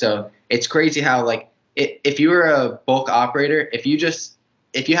rack. So it's crazy how like if you were a bulk operator, if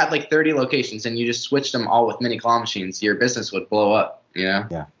you had like 30 locations and you just switched them all with mini claw machines, your business would blow up,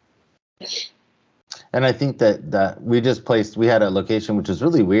 Yeah. And I think that we had a location which was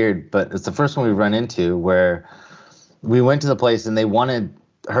really weird, but it's the first one we run into where we went to the place and they wanted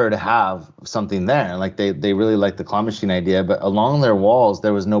her to have something there. Like they really liked the claw machine idea, but along their walls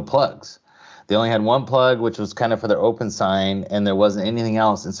there was no plugs. They only had one plug, which was kind of for their open sign, and there wasn't anything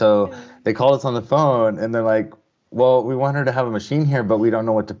else. And so they called us on the phone and they're like, well, we want her to have a machine here, but we don't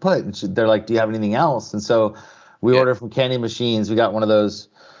know what to put. And they're like, do you have anything else? And so we ordered from Candy Machines. We got one of those.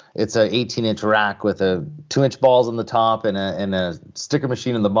 It's a 18-inch rack with a 2-inch balls on the top and a sticker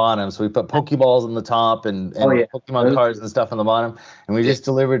machine on the bottom. So we put Pokeballs on the top and Pokemon cards and stuff on the bottom. And we just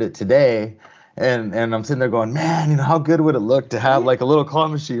delivered it today. And I'm sitting there going, man, how good would it look to have like a little claw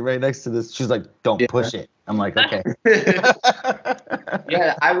machine right next to this? She's like, don't push it. I'm like, okay.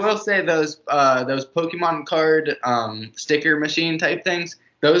 Yeah, I will say those Pokemon card sticker machine type things,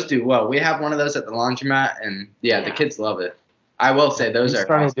 those do well. We have one of those at the laundromat, and the kids love it. I will say those are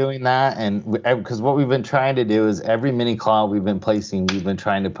started awesome. Doing that, and because what we've been trying to do is every mini claw we've been placing, we've been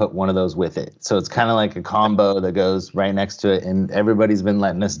trying to put one of those with it. So it's kind of like a combo that goes right next to it, and everybody's been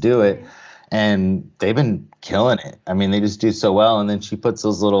letting us do it, and they've been killing it. I mean, they just do so well. And then she puts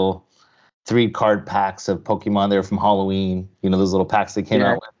those little 3-card packs of Pokemon there from Halloween, those little packs they came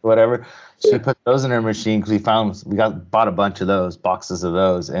out with, whatever. She put those in her machine because we bought a bunch of those, boxes of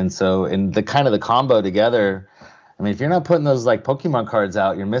those. And so, in the kind of the combo together, I mean, if you're not putting those like Pokemon cards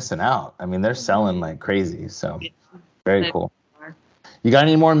out, you're missing out. I mean, they're selling like crazy. So very cool. You got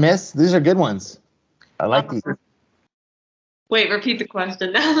any more myths? These are good ones. I like these. Wait, repeat the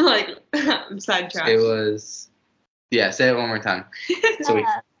question. I'm sidetracked. It was, say it one more time.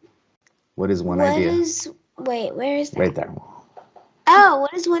 What is one idea? Wait, where is that? Right there. Oh,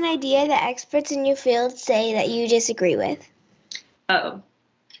 what is one idea that experts in your field say that you disagree with? Oh.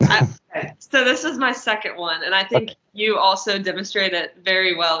 Okay. So this is my second one, and I think you also demonstrate it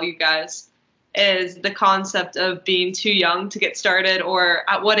very well, you guys, is the concept of being too young to get started, or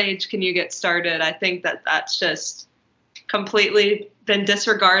at what age can you get started? I think that that's just completely been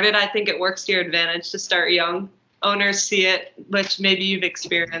disregarded. I think it works to your advantage to start young. Owners see it, which maybe you've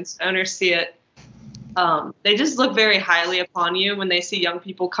experienced. Owners see it. They just look very highly upon you when they see young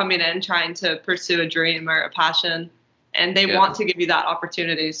people coming in trying to pursue a dream or a passion, and they want to give you that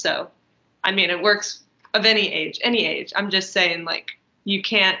opportunity. So, I mean, it works of any age, any age. I'm just saying, like, you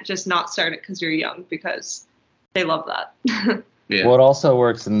can't just not start it because you're young, because they love that. Yeah. Well, it also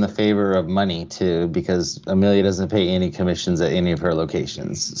works in the favor of money too, because Amelia doesn't pay any commissions at any of her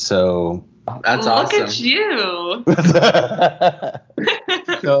locations. So That's Look awesome. at you.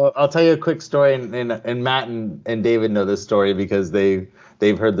 So I'll tell you a quick story, and Matt and David know this story because they've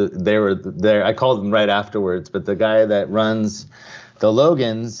heard they were there. I called them right afterwards, but the guy that runs the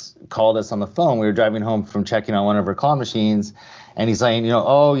Logans called us on the phone. We were driving home from checking on one of her claw machines, and he's saying,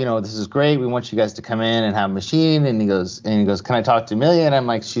 this is great. We want you guys to come in and have a machine. And he goes, can I talk to Amelia? And I'm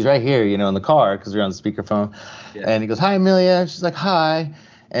like, she's right here, in the car, because we're on the speakerphone. Yeah. And he goes, hi, Amelia. She's like, hi.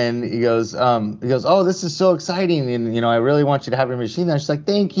 And he goes, oh, this is so exciting. And, I really want you to have a machine there. She's like,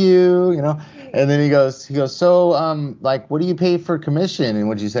 thank you, And then he goes, so, what do you pay for commission? And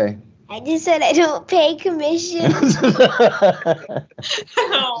what'd you say? I just said I don't pay commission. She's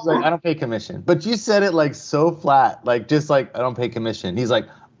like, I don't pay commission. But you said it like so flat, just like, I don't pay commission. He's like,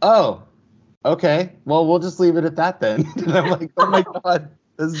 oh, okay. Well, we'll just leave it at that then. And I'm like, oh my God,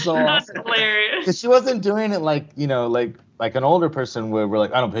 this is so awesome. That's hilarious. Because she wasn't doing it like an older person where we're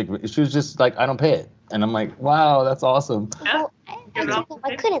like, I don't pay commission. She was just like, I don't pay it. And I'm like, wow, that's awesome. Well,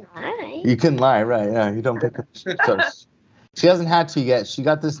 I couldn't lie. You couldn't lie, right? Yeah, you don't pay commission. So she hasn't had to yet. She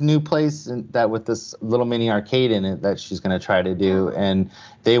got this new place with this little mini arcade in it that she's going to try to do. And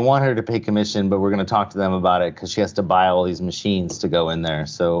they want her to pay commission, but we're going to talk to them about it because she has to buy all these machines to go in there.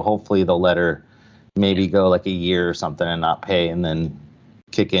 So hopefully they'll let her maybe go like a year or something and not pay and then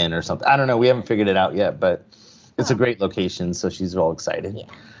kick in or something. I don't know. We haven't figured it out yet, but it's a great location. So she's all excited. Yeah.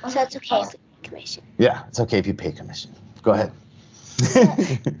 So it's okay if you pay commission. Yeah, it's okay if you pay commission. Go ahead.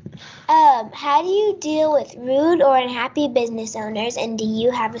 How do you deal with rude or unhappy business owners, and do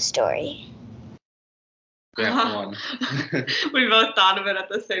you have a story? One. We both thought of it at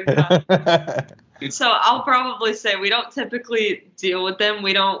the same time. So I'll probably say we don't typically deal with them.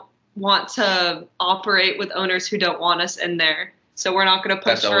 We don't want to operate with owners who don't want us in there. So we're not going to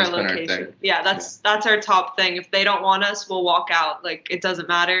push for a location. Yeah, that's our top thing. If they don't want us, we'll walk out. Like, it doesn't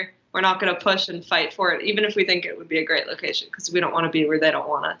matter. We're not going to push and fight for it, even if we think it would be a great location, because we don't want to be where they don't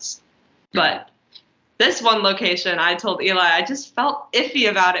want us. But this one location, I told Eli, I just felt iffy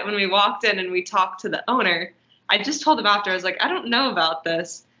about it when we walked in and we talked to the owner. I just told him after, I was like, I don't know about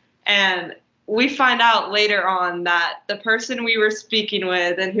this. And we find out later on that the person we were speaking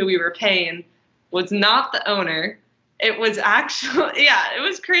with and who we were paying was not the owner. It was actually, it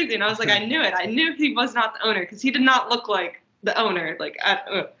was crazy. And I was like, I knew it. I knew he was not the owner because he did not look like the owner.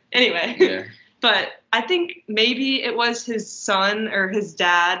 Anyway. Yeah. But I think maybe it was his son or his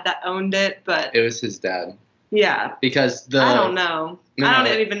dad that owned it, but it was his dad. Yeah. Because I don't know. I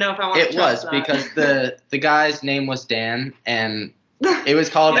don't even know if I want to trust that. It was because the guy's name was Dan, and it was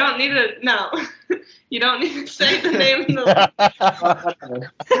called. You don't need to You don't need to say the name.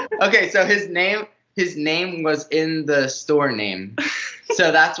 Okay, so his name was in the store name.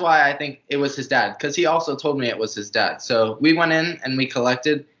 So that's why I think it was his dad, because he also told me it was his dad. So we went in and we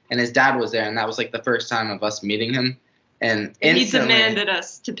collected, and his dad was there, and that was like the first time of us meeting him. And he demanded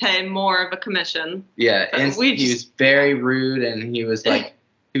us to pay more of a commission. Yeah, and he was very rude, and he was like,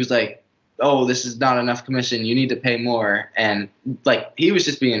 oh, this is not enough commission. You need to pay more. And like, he was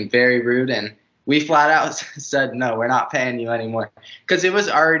just being very rude, and we flat out said, no, we're not paying you anymore, because it was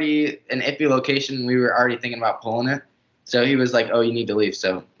already an iffy location. We were already thinking about pulling it. So he was like, oh, you need to leave.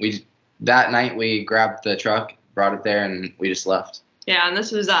 So that night we grabbed the truck, brought it there, and we just left. Yeah, and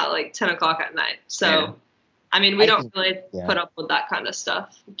this was at like 10 o'clock at night. So, yeah. I mean, we don't really put up with that kind of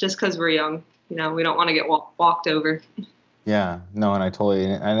stuff just because we're young. We don't want to get walked over. Yeah, no, and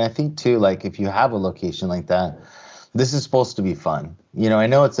I think too, like, if you have a location like that, this is supposed to be fun. I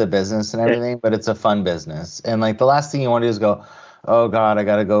know it's a business and everything, but it's a fun business. And like, the last thing you want to do is go, oh God, I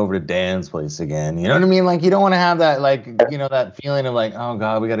got to go over to Dan's place again. You know what I mean? Like, you don't want to have that, like, that feeling of like, oh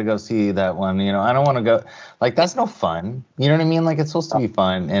God, we got to go see that one. I don't want to go. Like, that's no fun. You know what I mean? Like, it's supposed to be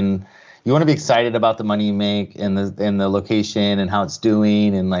fun, and you want to be excited about the money you make and the location and how it's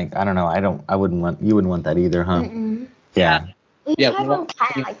doing. And like, I don't know. You wouldn't want that either, huh? Mm-mm. Yeah. We Yeah, had one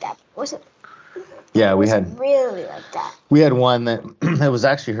kind of like that. But it wasn't. Yeah, it we wasn't had really like that. we had one that it was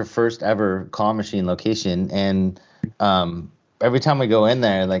actually her first ever claw machine location, and every time we go in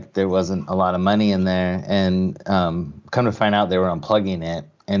there, like there wasn't a lot of money in there, and come to find out they were unplugging it,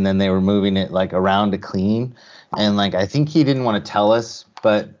 and then they were moving it like around to clean, and like I think he didn't want to tell us,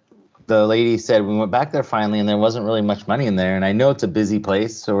 but the lady said we went back there finally, and there wasn't really much money in there, and I know it's a busy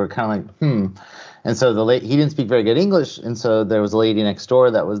place, so we're kind of like And so he didn't speak very good English, and so there was a lady next door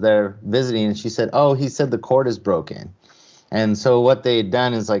that was there visiting, and she said, "Oh, he said the cord is broken." And so what they had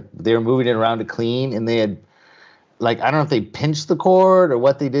done is like they were moving it around to clean, and they had like I don't know if they pinched the cord or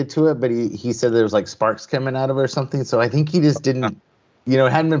what they did to it, but he said there was like sparks coming out of it or something. So I think he just didn't,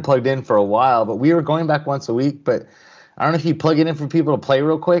 it hadn't been plugged in for a while. But we were going back once a week, but I don't know if you plug it in for people to play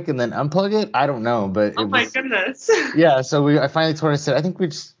real quick and then unplug it. I don't know, but Oh my goodness. Yeah, so I finally told her, I said, I think we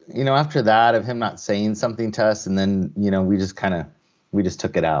just, after that of him not saying something to us, and then, we just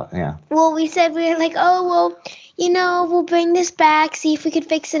took it out. Yeah. Well, we said we were like, oh, well, we'll bring this back, see if we could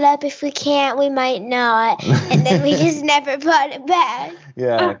fix it up. If we can't, we might not. And then we just never brought it back.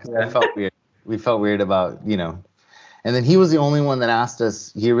 Yeah, because I felt weird. We felt weird about, And then he was the only one that asked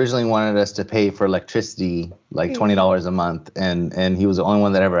us. He originally wanted us to pay for electricity, like $20 a month, and he was the only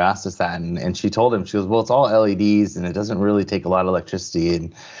one that ever asked us that. And she told him, she goes, well, it's all LEDs, and it doesn't really take a lot of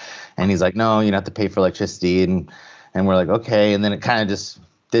electricity. And he's like, no, you have to pay for electricity, and we're like, okay. And then it kind of just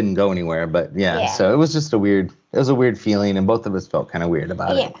didn't go anywhere. But yeah, so it was just a weird feeling, and both of us felt kind of weird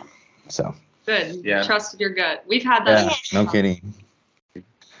about it. So good. Yeah. Trust your gut. We've had that. Yeah, no kidding.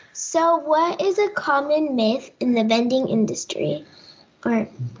 So what is a common myth in the vending industry?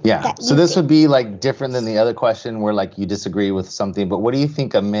 So this would be like different than the other question where like you disagree with something, but what do you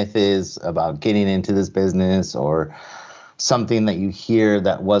think a myth is about getting into this business, or something that you hear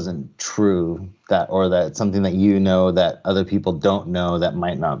that wasn't true, or that something that that other people don't know that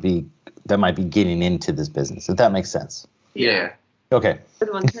might be getting into this business, if that makes sense? Yeah. Okay.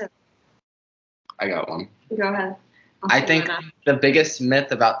 Good one too. I got one. Go ahead. I think the biggest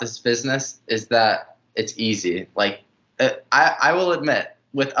myth about this business is that it's easy. Like, I will admit,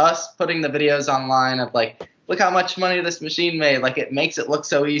 with us putting the videos online of like, look how much money this machine made, like it makes it look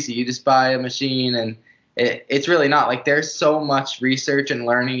so easy. You just buy a machine, and it's really not. Like, there's so much research and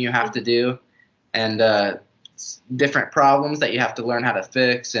learning you have to do, and different problems that you have to learn how to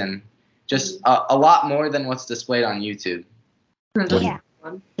fix, and just a lot more than what's displayed on YouTube.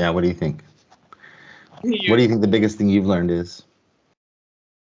 Yeah, what do you think? What do you think the biggest thing you've learned is?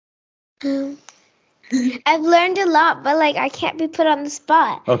 I've learned a lot, but like I can't be put on the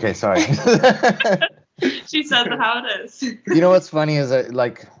spot. Okay, sorry. She says how it is. You know what's funny is that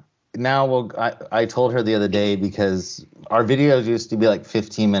like now I told her the other day, because our videos used to be like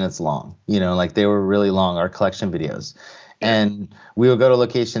 15 minutes long, like they were really long, our collection videos. And we would go to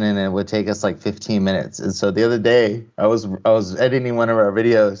location and it would take us like 15 minutes. And so the other day I was editing one of our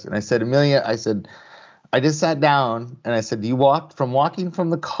videos, and I said, Amelia, I just sat down and I said, walking from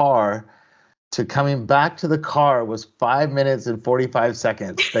the car to coming back to the car was 5 minutes and 45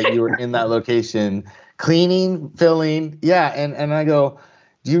 seconds that you were in that location, cleaning, filling. Yeah. And I go,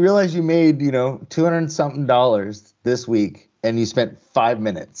 do you realize you made, $200 something this week, and you spent 5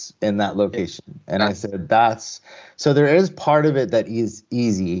 minutes in that location? And I said, so there is part of it that is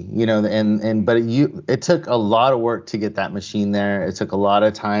easy, but it took a lot of work to get that machine there. It took a lot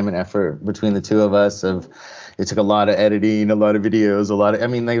of time and effort between the two of us. It took a lot of editing, a lot of videos,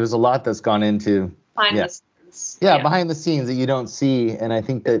 there was a lot that's gone into behind the scenes. Behind the scenes that you don't see. And I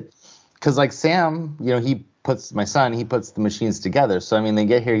think that, because like Sam, my son, he puts the machines together. So, they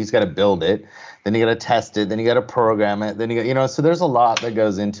get here, he's got to build it. Then you got to test it. Then you got to program it. Then you got, so there's a lot that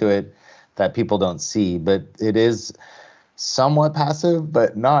goes into it that people don't see. But it is somewhat passive,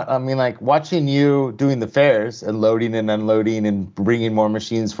 but not, like watching you doing the fairs and loading and unloading and bringing more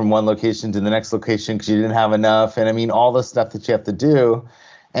machines from one location to the next location because you didn't have enough. And all the stuff that you have to do.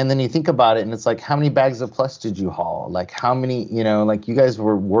 And then you think about it and it's like, how many bags of plush did you haul? Like how many, like you guys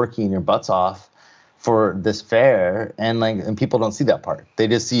were working your butts off for this fair, and people don't see that part. They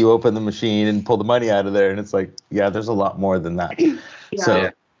just see you open the machine and pull the money out of there, and it's like, yeah, there's a lot more than that. So,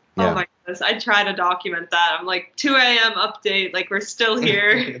 oh my goodness, I try to document that. I'm like 2 a.m. update, like we're still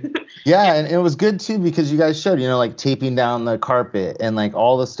here. Yeah, and it was good too because you guys showed, like taping down the carpet and like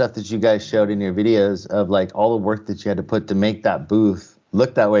all the stuff that you guys showed in your videos of like all the work that you had to put to make that booth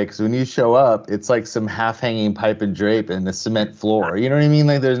look that way. Because when you show up, it's like some half-hanging pipe and drape and a cement floor. You know what I mean?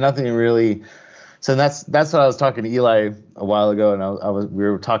 Like there's nothing really. So that's what I was talking to Eli a while ago, and we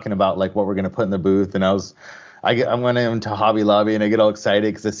were talking about like what we're gonna put in the booth, and I was I'm going into Hobby Lobby and I get all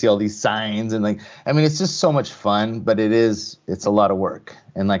excited because I see all these signs and like, I mean, it's just so much fun, but it's a lot of work.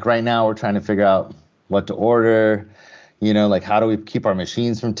 And like right now we're trying to figure out what to order, like how do we keep our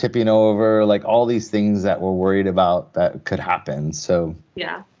machines from tipping over, like all these things that we're worried about that could happen. So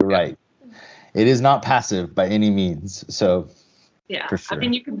yeah, you're right. It is not passive by any means. So yeah, for sure. I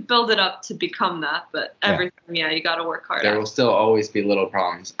mean, you can build it up to become that, but everything, you got to work hard. There will still always be little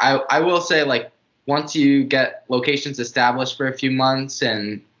problems. I will say, like, once you get locations established for a few months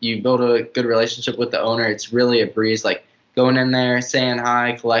and you build a good relationship with the owner, it's really a breeze. Like going in there, saying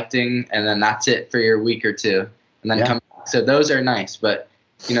hi, collecting, and then that's it for your week or two, and then come back. So those are nice, but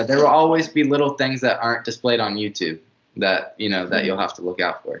there will always be little things that aren't displayed on YouTube that that you'll have to look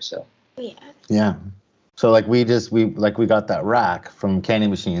out for. So yeah. So like we got that rack from Candy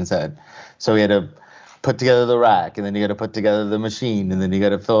Machines so we had to put together the rack, and then you got to put together the machine, and then you got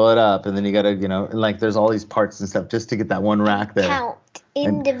to fill it up, and then you got to and like there's all these parts and stuff just to get that one rack there. Count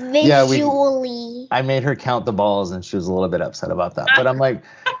individually. I made her count the balls, and she was a little bit upset about that. But I'm like,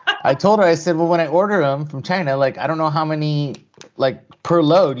 I told her, I said, well, when I order them from China, like I don't know how many like per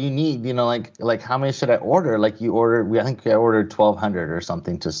load you need, like how many should I order? Like I think I ordered 1,200 or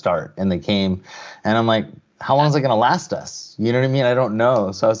something to start, and they came, and I'm like, how long is it gonna last us? You know what I mean? I don't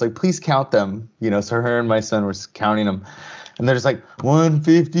know. So I was like, please count them. So her and my son were counting them, and they're just like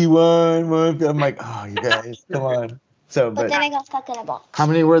 151, 150. I'm like, oh, you guys, come on. So, but then I got stuck in a box. How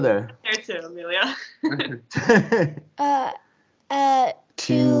many were there? There too, Amelia.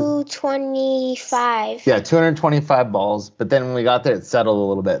 225. Yeah, 225 balls. But then when we got there, it settled a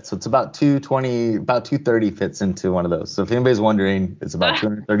little bit. So it's about 220, about 230 fits into one of those. So if anybody's wondering, it's about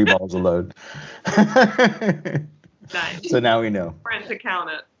 230 balls a load. Nice. So now we know. Friend to count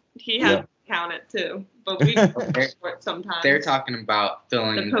it. He had to count it too, but we short sometimes. They're talking about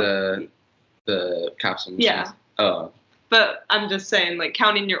filling the capsule machines. Yeah. Oh. But I'm just saying, like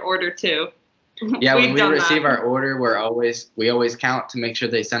counting your order too. Yeah, when we receive our order, we always count to make sure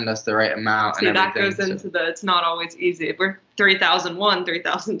they send us the right amount. See, and that everything. goes into it's not always easy. We're 3,001,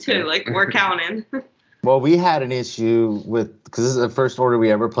 3,002, like we're counting. Well, we had an issue because this is the first order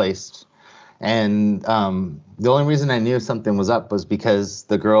we ever placed. And the only reason I knew something was up was because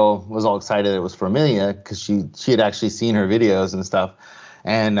the girl was all excited it was for Amelia because she had actually seen her videos and stuff.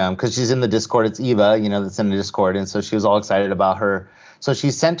 And because she's in the Discord, it's Eva, that's in the Discord. And so she was all excited about her. So she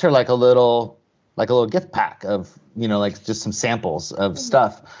sent her like a little gift pack of, like just some samples of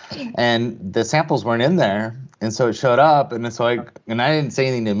stuff. And the samples weren't in there. And so it showed up. And so I didn't say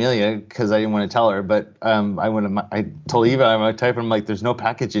anything to Amelia because I didn't want to tell her. But I told Eva, I'm typing, I'm like, there's no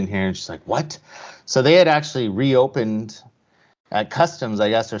package in here. And she's like, what? So they had actually reopened at customs, I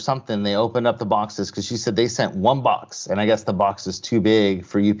guess, or something. They opened up the boxes because she said they sent one box. And I guess the box is too big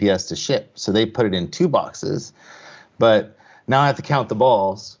for UPS to ship. So they put it in 2 boxes. But now I have to count the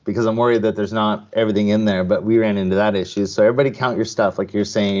balls because I'm worried that there's not everything in there. But we ran into that issue. So everybody count your stuff. Like you're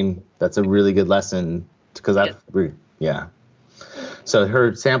saying, that's a really good lesson because yeah. So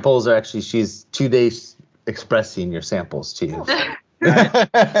her samples are actually, she's 2 days expressing your samples to you.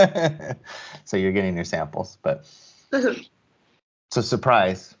 So you're getting your samples, but it's a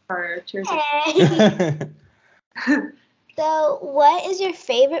surprise. Cheers. So what is your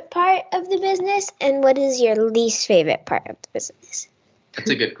favorite part of the business and what is your least favorite part of the business? That's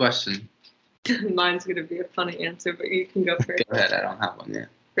a good question. Mine's going to be a funny answer, but you can go first. Go ahead. I don't have one yet.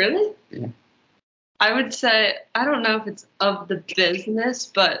 Really? Yeah. I would say, I don't know if it's of the business,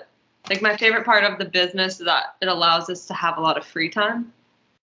 but like my favorite part of the business is that it allows us to have a lot of free time.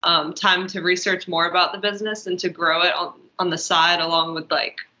 Time to research more about the business and to grow it on the side along with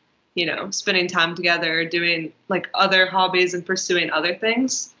spending time together, doing like other hobbies and pursuing other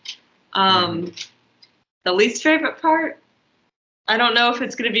things. The least favorite part, I don't know if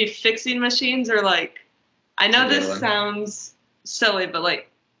it's going to be fixing machines or I know this sounds silly, but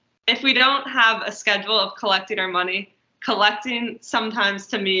if we don't have a schedule of collecting our money, collecting sometimes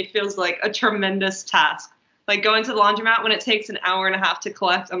to me feels like a tremendous task. Like going to the laundromat when it takes an hour and a half to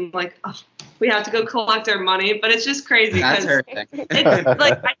collect, I'm like, oh, we have to go collect our money. But it's just crazy. That's her thing. It's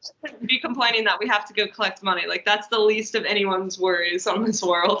I shouldn't be complaining that we have to go collect money. Like that's the least of anyone's worries on this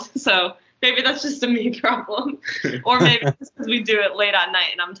world. So maybe that's just a me problem. Or maybe it's because we do it late at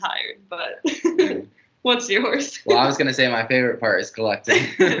night and I'm tired. But what's yours? Well, I was going to say my favorite part is collecting.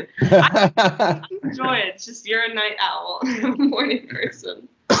 I enjoy it. It's just you're a night owl. I'm a morning person.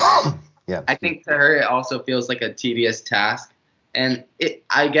 Yeah. I think to her it also feels like a tedious task. And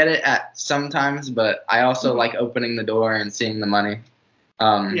I get it at sometimes, but I also like opening the door and seeing the money.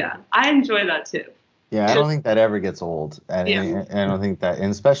 Yeah, I enjoy that too. Yeah, I don't think that ever gets old. And I don't think that,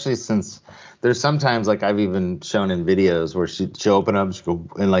 and especially since there's sometimes like I've even shown in videos where she'll open up, she go,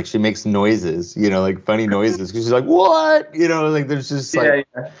 and like she makes noises, like funny noises, because she's like, what? Like there's just like.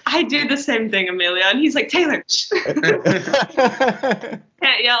 Yeah. I do the same thing, Amelia, and he's like, Taylor,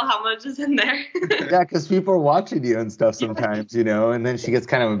 can't yell how much is in there. Yeah, because people are watching you and stuff sometimes, and then she gets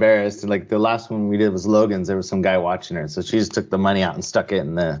kind of embarrassed. And like the last one we did was Logan's, there was some guy watching her, so she just took the money out and stuck it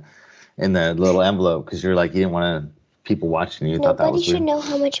in the little envelope, because you're like, you didn't want people watching you. Thought that Nobody was should weird. know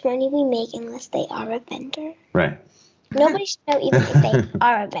how much money we make unless they are a vendor. Right. Nobody should know even if they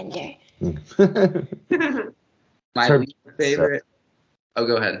are a vendor. My least favorite. Oh,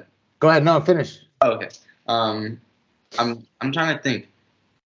 go ahead. Go ahead. No, finish. Oh, okay. I'm trying to think.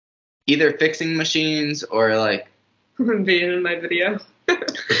 Either fixing machines or like being in my video.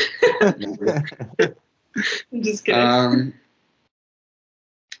 I'm just kidding.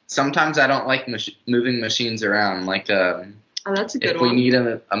 Sometimes I don't like moving machines around. Like, oh, that's a good if one. we need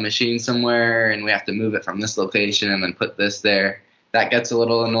a machine somewhere and we have to move it from this location and then put this there, that gets a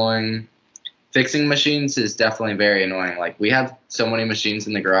little annoying. Fixing machines is definitely very annoying. Like, we have so many machines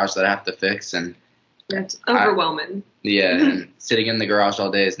in the garage that I have to fix, and it's overwhelming. And sitting in the garage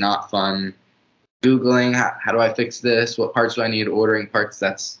all day is not fun. Googling, how do I fix this? What parts do I need? Ordering parts,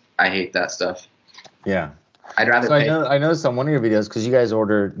 I hate that stuff. Yeah. I'd rather So pay. I noticed on one of your videos, because you guys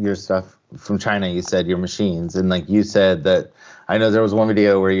order your stuff from China, you said your machines, and like you said that, I know there was one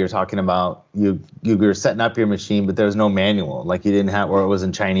video where you're talking about you were setting up your machine, but there was no manual, like you didn't have, or it was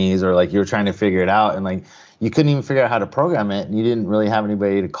in Chinese, or like you were trying to figure it out, and like you couldn't even figure out how to program it, and you didn't really have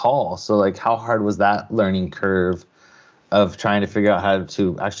anybody to call. So like, how hard was that learning curve of trying to figure out how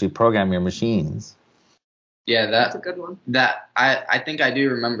to actually program your machines? Yeah, that's a good one. That I think I do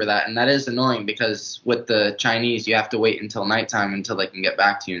remember that, and that is annoying because with the Chinese, you have to wait until nighttime until they can get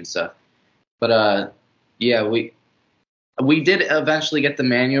back to you and stuff. But yeah, we did eventually get the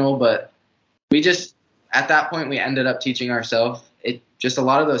manual, but we just at that point we ended up teaching ourselves. It just, a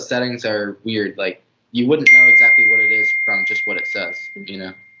lot of those settings are weird. Like, you wouldn't know exactly what it is from just what it says.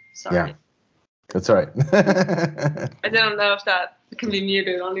 Sorry. Yeah, that's all right. I don't know if that can be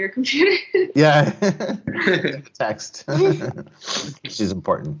muted on your computer. Yeah. Text. She's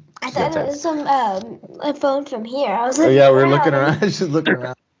important. I thought it was a phone from here. I was like, oh yeah, we're wow. looking around. She's looking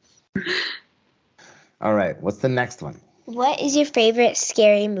around. All right, what's the next one? What is your favorite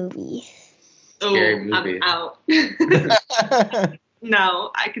scary movie? Scary movie. I'm out.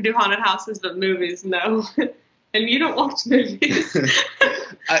 No, I could do haunted houses, but movies, no. And you don't watch movies.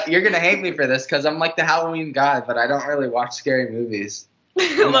 You're going to hate me for this because I'm like the Halloween guy, but I don't really watch scary movies.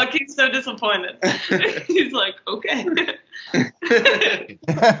 Look, he's so disappointed. He's like, okay.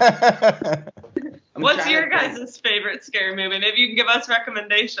 What's your guys' favorite scary movie? Maybe you can give us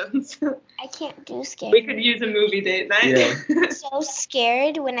recommendations. I can't do scary. We could use a movie date night. Yeah. I'm so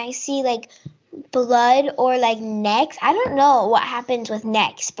scared when I see like blood or like necks. I don't know what happens with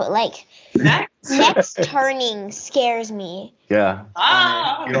necks, but like necks turning scares me. Yeah.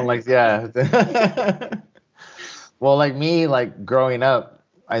 Ah. You don't like, yeah. Well, like me, like growing up,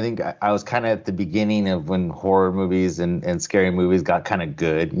 I think I was kind of at the beginning of when horror movies and scary movies got kind of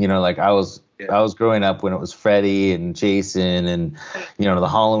good. Like I was growing up when it was Freddy and Jason and the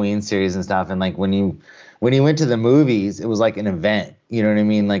Halloween series and stuff. And like when you went to the movies, it was like an event. You know what I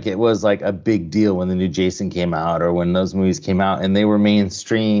mean? Like it was like a big deal when the new Jason came out or when those movies came out, and they were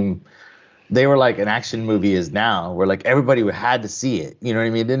mainstream. They were like an action movie is now, where like everybody had to see it. You know what I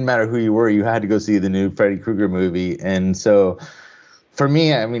mean? It didn't matter who you were, you had to go see the new Freddy Krueger movie. And so for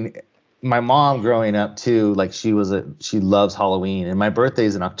me, I mean, my mom growing up too, like she loves Halloween, and my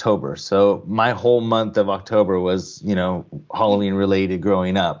birthday's in October. So my whole month of October was, Halloween related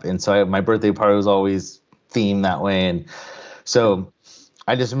growing up. And so my birthday party was always themed that way. And so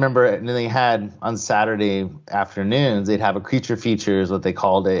I just remember, and then they had on Saturday afternoons, they'd have a creature feature is what they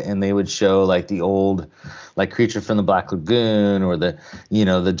called it. And they would show like the old, like Creature from the Black Lagoon, or the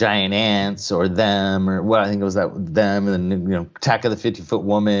giant ants, or them, or what I think it was that them, and then, Attack of the 50-Foot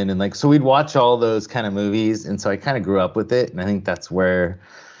Woman. And like, so we'd watch all those kind of movies. And so I kind of grew up with it. And I think that's where,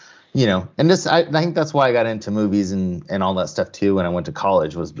 and just, I think that's why I got into movies and all that stuff too when I went to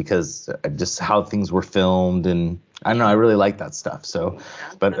college, was because just how things were filmed. And I don't know, I really like that stuff. So,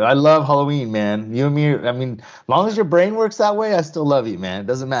 but I love Halloween, man. You and me, I mean, as long as your brain works that way, I still love you, man. It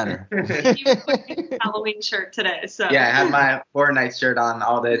doesn't matter. You have a Halloween shirt today, so. Yeah, I have my Horror Nights shirt on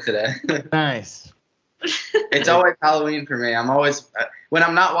all day today. Nice. It's always Halloween for me. I'm always, when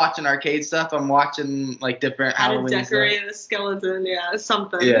I'm not watching arcade stuff, I'm watching like different Halloween stuff. Decorate a skeleton,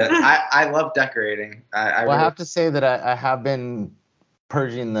 something. Yeah, I love decorating. I have to say that I have been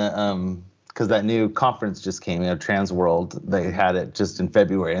purging the because that new conference just came, Trans World. They had it just in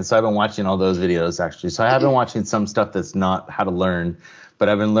February, and so I've been watching all those videos actually. So I have been watching some stuff that's not how to learn, but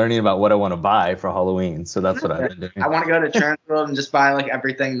I've been learning about what I want to buy for Halloween. So that's what I've been doing. I want to go to Trans World and just buy like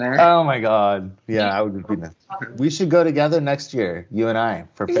everything there. Oh my God, yeah, I would be. We should go together next year, you and I,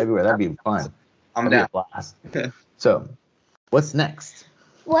 for February. That'd be fun. I'm That'd down. be a blast. So, what's next?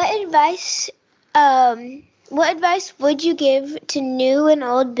 What advice would you give to new and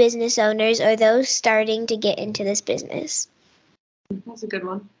old business owners or those starting to get into this business? That's a good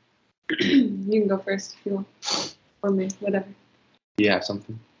one. You can go first if you want. Or me, whatever. Do you have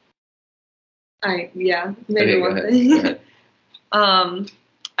something? Maybe Okay, one go thing. ahead. I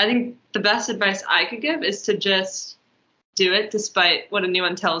think the best advice I could give is to just do it despite what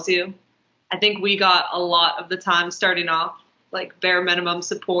anyone tells you. I think we got a lot of the time starting off like bare minimum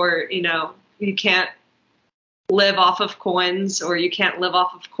support. You can't live off of coins or you can't live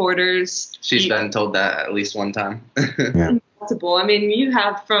off of quarters. She's been told that at least one time. Yeah. Multiple. I mean, you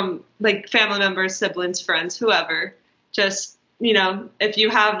have from like family members, siblings, friends, whoever. Just, if you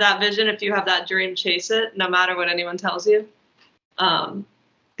have that vision, if you have that dream, chase it, no matter what anyone tells you.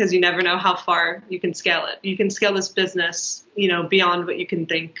 Because you never know how far you can scale it. You can scale this business, beyond what you can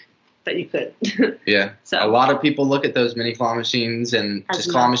think that you could. Yeah. So a lot of people look at those mini claw machines and As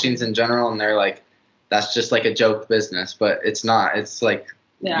just claw nothing. machines in general, and they're like, that's just like a joke business, but it's not. It's like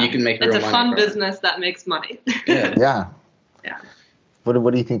you can make real It's a money fun from it. business that makes money. Yeah. Yeah. Yeah.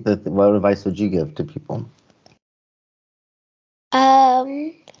 What do you think what advice would you give to people?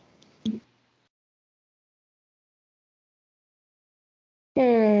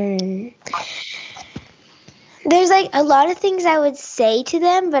 There's like a lot of things I would say to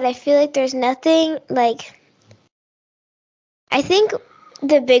them, but I feel like there's nothing like. I think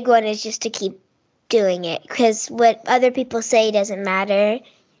the big one is just to keep doing it, because what other people say doesn't matter.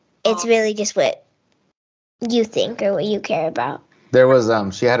 It's really just what you think or what you care about. There was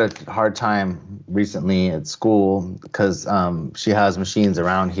she had a hard time recently at school because she has machines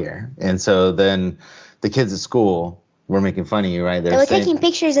around here, and so then the kids at school were making fun of you, right? They were taking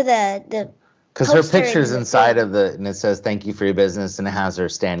pictures of the because her poster picture's in the inside thing. of and it says "Thank you for your business," and it has her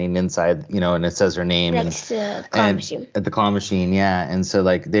standing inside, and it says her name next to the claw machine. at the claw machine, yeah. And so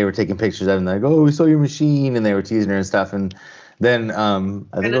like they were taking pictures of it and like, "Oh, we saw your machine," and they were teasing her and stuff. And then I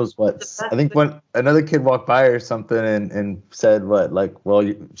think it was another kid walked by or something and said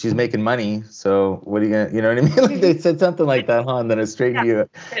well, she's making money, so what are you gonna, you know what I mean? Like they said something like that, huh? And then it straightened you,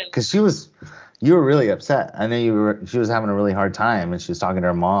 because you were really upset. I know she was having a really hard time, and she was talking to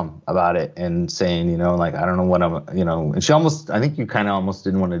her mom about it and saying, like, I don't know what and she I think you kind of almost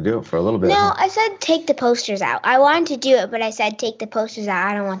didn't want to do it for a little bit. No, huh? I said take the posters out. I wanted to do it, but I said take the posters out.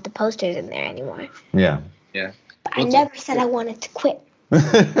 I don't want the posters in there anymore. Yeah. Yeah. But I never said I wanted to quit.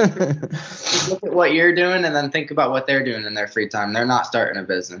 Just look at what you're doing and then think about what they're doing in their free time. They're not starting a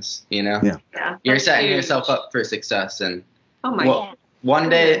business, Yeah. Yeah. You're That's setting huge. yourself up for success, and Oh my Well, God. one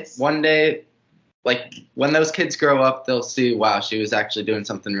Goodness. day, like when those kids grow up, they'll see, wow, she was actually doing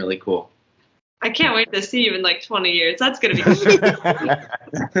something really cool. I can't wait to see you in like 20 years. That's going to be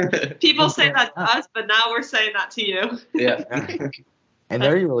People say that to us, but now we're saying that to you. Yeah. And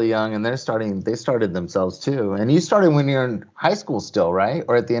they're really young, and they started themselves too. And you started when you're in high school still, right?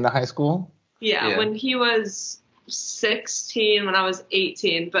 Or at the end of high school? Yeah, when he was 16, when I was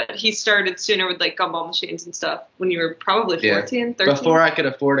 18, but he started sooner with like gumball machines and stuff when you were probably 14, 13. Before I could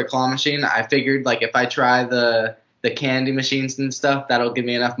afford a claw machine, I figured like if I try the candy machines and stuff, that'll give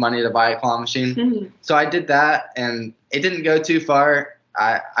me enough money to buy a claw machine. Mm-hmm. So I did that, and it didn't go too far.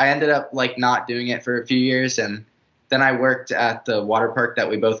 I ended up like not doing it for a few years, and then I worked at the water park that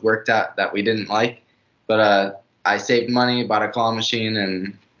we both worked at that we didn't like. But I saved money, bought a claw machine,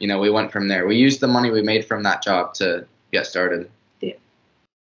 and we went from there. We used the money we made from that job to get started. Yeah.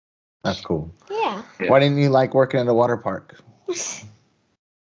 That's cool. Yeah. Why didn't you like working at a water park? Well,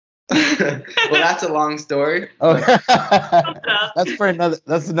 that's a long story. Oh,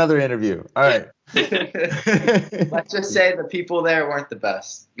 that's another interview. All right. Let's just say the people there weren't the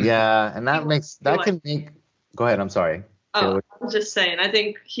best. Yeah, and Go ahead. I'm sorry. Oh, I was just saying, I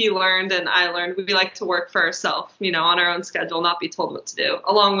think he learned and I learned we like to work for ourselves, on our own schedule, not be told what to do,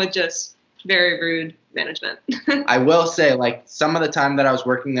 along with just very rude management. I will say, like, some of the time that I was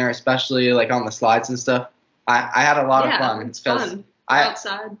working there, especially like on the slides and stuff, I had a lot of fun. It's fun.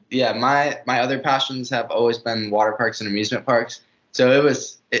 Outside. Yeah, my other passions have always been water parks and amusement parks. So it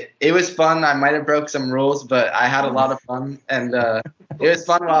was fun. I might have broke some rules, but I had a lot of fun, and it was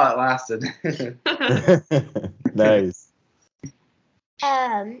fun while it lasted. Nice.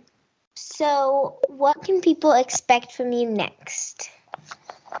 So what can people expect from you next?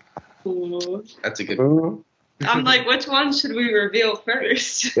 Ooh. That's a good. Ooh. I'm like, which one should we reveal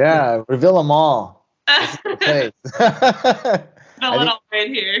first? Yeah, reveal them all. This is the place. The little right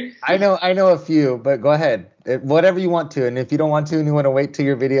here. I know a few, but go ahead. Whatever you want to, and if you don't want to and you want to wait till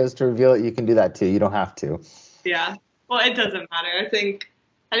your videos to reveal it, you can do that too. You don't have to. Yeah. Well, it doesn't matter. I think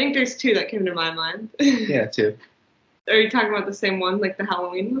there's two that came to my mind. Yeah, too. Are you talking about the same one, like the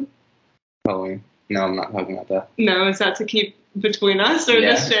Halloween one? Halloween. No, I'm not talking about that. No, is that to keep between us or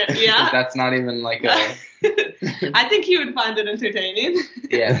just shit? Yeah. That's not even like a. I think you would find it entertaining.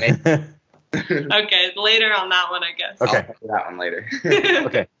 Yeah, maybe. Okay, later on that one, I guess. Okay. I'll do that one later.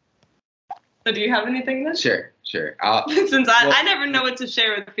 Okay. So do you have anything then? Sure. Since I never know what to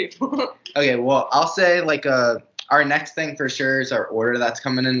share with people. Okay, well, I'll say like our next thing for sure is our order that's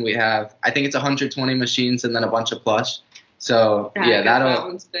coming in. We have, I think it's 120 machines and then a bunch of plush. So yeah, that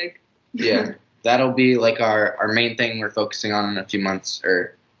one's big. Yeah, that'll be like our main thing we're focusing on in a few months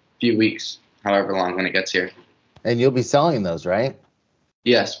or few weeks, however long when it gets here. And you'll be selling those, right?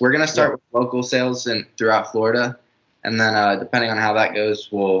 Yes, we're gonna start with local sales throughout Florida, and then depending on how that goes,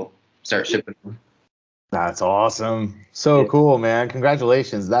 we'll start shipping them. That's awesome. So cool, man.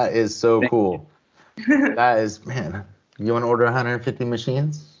 Congratulations. That is so cool. That is, man. You want to order 150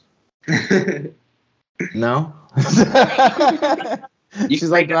 machines? No? She's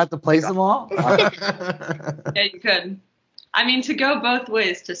like, do I have to place them all? Yeah, you could. I mean, to go both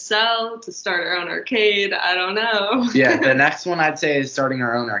ways, to sell, to start our own arcade, I don't know. Yeah, the next one I'd say is starting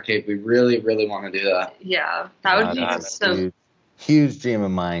our own arcade. We really, really want to do that. Yeah, that would be awesome. Huge dream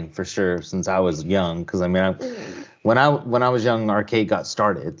of mine for sure since I was young. Because I mean, when I was young, arcade got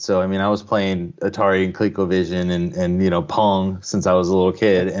started. So I mean, I was playing Atari and ColecoVision and Pong since I was a little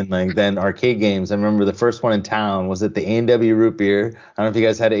kid. And like then arcade games. I remember the first one in town was at the A&W Root Beer. I don't know if you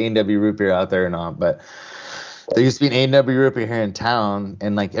guys had an A&W Root Beer out there or not, but there used to be an A&W Root Beer here in town,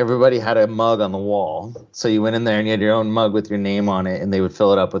 and like everybody had a mug on the wall. So you went in there and you had your own mug with your name on it, and they would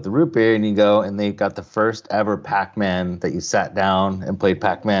fill it up with the root beer, and you go, and they got the first ever Pac-Man that you sat down and played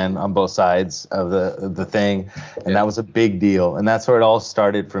Pac-Man on both sides of the thing, and that was a big deal. And that's where it all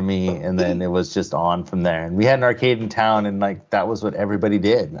started for me, and then it was just on from there. And we had an arcade in town, and like that was what everybody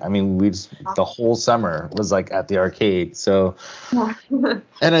did. I mean, the whole summer was like at the arcade. So,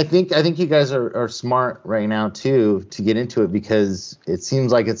 and I think you guys are smart right now too to get into it, because it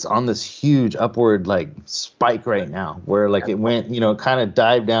seems like it's on this huge upward like spike right now, where like it went, it kind of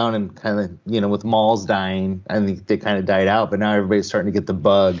dived down and kind of, with malls dying, I think they kind of died out, but now everybody's starting to get the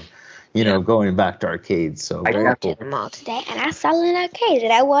bug, going back to arcades. So I went to the mall today and I saw an arcade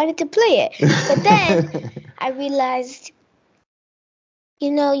and I wanted to play it, but then I realized, you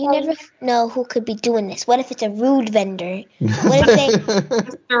never know who could be doing this. What if it's a rude vendor? What if they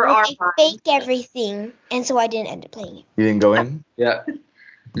fake everything? And so I didn't end up playing it. You didn't go in? Yeah.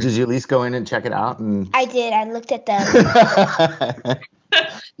 Did you at least go in and check it out? And I did. I looked at them.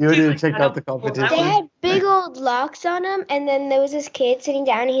 You already checked out the competition? They had big old locks on them, and then there was this kid sitting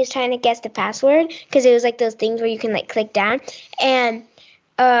down, and he was trying to guess the password, because it was like those things where you can like click down, and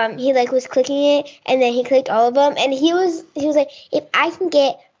he like was clicking it, and then he clicked all of them, and he was like, if I can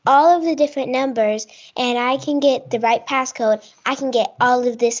get all of the different numbers and I can get the right passcode, I can get all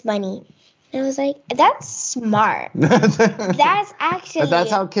of this money. And I was like, that's smart. That's actually that's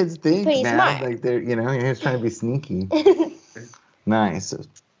how kids think, pretty man. Smart. Like they're, you're just trying to be sneaky. Nice.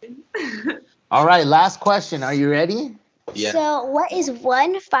 All right, last question. Are you ready? Yeah. So, what is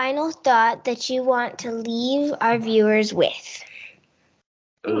one final thought that you want to leave our viewers with?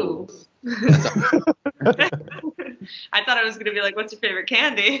 Ooh. I thought it was gonna be like, what's your favorite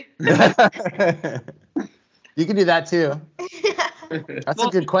candy? You can do that too. That's a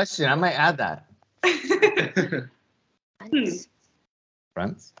good question. I might add that.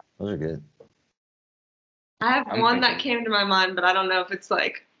 Fronts? Those are good. I have one that came to my mind, but I don't know if it's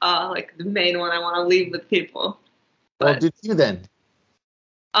like the main one I want to leave with people. Well, do two then.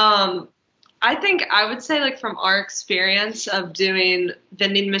 I think I would say, like, from our experience of doing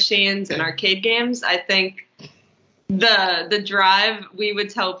vending machines and arcade games, I think the drive we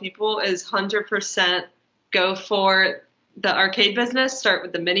would tell people is 100% go for the arcade business, start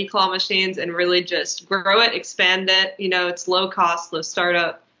with the mini claw machines, and really just grow it, expand it. It's low cost, low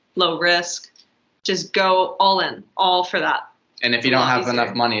startup, low risk. Just go all for that. And if you don't have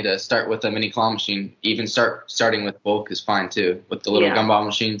enough money to start with a mini claw machine, even starting with bulk is fine too. With the little gumball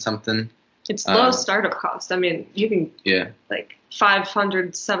machine, something. It's low startup cost. I mean, you can like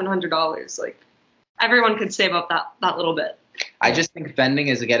 $500, $700. Like everyone could save up that little bit. I just think vending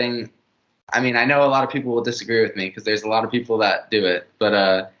is getting. I mean, I know a lot of people will disagree with me because there's a lot of people that do it,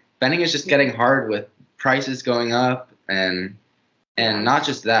 but vending is just getting hard with prices going up, and And not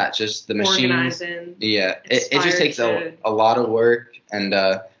just that, just the machines. Organizing. Yeah, it just takes Inspired a lot of work, and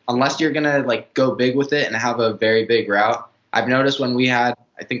unless you're gonna like go big with it and have a very big route, I've noticed when I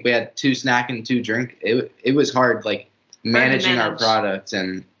think we had 2 snack and 2 drink, it was hard like managing our manage. products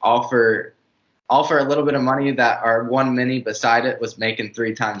and all for a little bit of money that our 1 mini beside it was making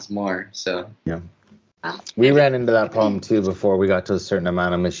 3 times more. So We ran into that problem too before we got to a certain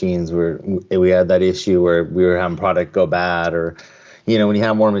amount of machines where we had that issue where we were having product go bad, or when you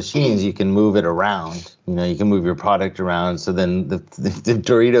have more machines, you can move it around. You can move your product around. So then the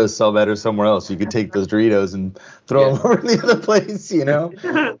Doritos sell better somewhere else. You could take those Doritos and throw them over to the other place,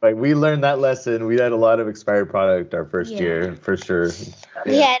 Like we learned that lesson. We had a lot of expired product our first year, for sure.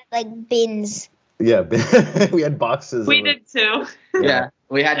 We had like bins. Yeah, we had boxes. We did too. Yeah,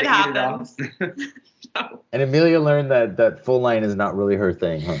 we had to It eat happens. it off. And Amelia learned that full line is not really her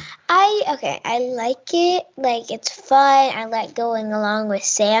thing, huh? I like it. Like, it's fun. I like going along with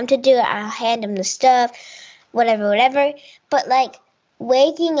Sam to do it. I'll hand him the stuff, whatever. But, like,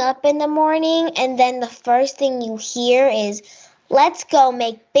 waking up in the morning and then the first thing you hear is, let's go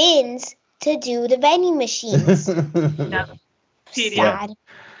make bins to do the vending machines. Sad.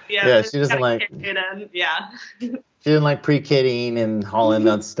 Yeah, she doesn't like. She didn't like pre-kitting and hauling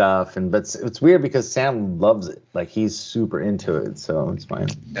that stuff, but it's weird because Sam loves it. Like he's super into it, so it's fine.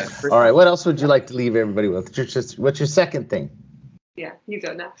 All right, what else would you like to leave everybody with? What's your second thing? Yeah, you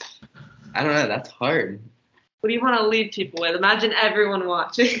go next. I don't know. That's hard. What do you want to leave people with? Imagine everyone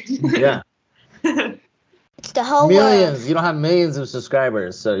watching. Yeah. It's the whole millions. world. You don't have millions of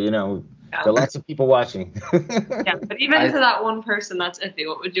subscribers, so there are lots of people watching. Yeah, but even to that one person that's iffy,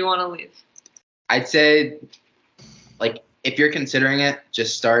 what would you want to leave? I'd say, like, if you're considering it,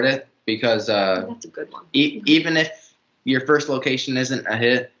 just start it, because That's a good one. Even if your first location isn't a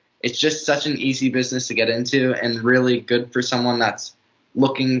hit, it's just such an easy business to get into and really good for someone that's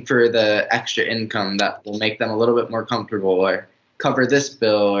looking for the extra income that will make them a little bit more comfortable or cover this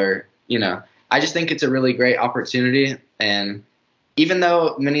bill, or I just think it's a really great opportunity. And even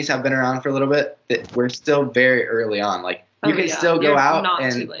though minis have been around for a little bit, we're still very early on. Like, you can still go out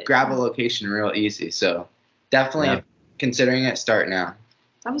and grab a location real easy. So definitely considering it, start now.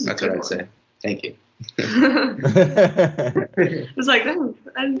 That's what I'd say. Thank you. I was like, I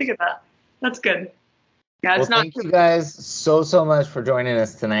didn't think of that. That's good. Yeah, it's thank you guys so much for joining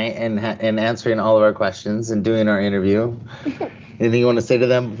us tonight and answering all of our questions and doing our interview. Anything you want to say to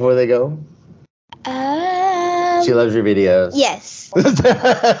them before they go? She loves your videos. Yes.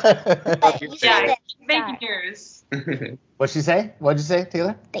 Yeah, keep making yours. What'd she say? What'd you say,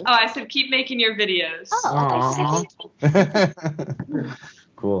 Taylor? I said keep making your videos. Oh,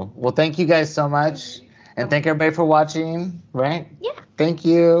 Cool. Well, thank you guys so much. And thank everybody for watching, right? Yeah. Thank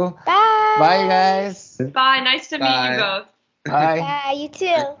you. Bye. Bye, guys. Bye. Nice to meet you both. Bye. Bye, you too.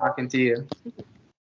 Nice talking to you.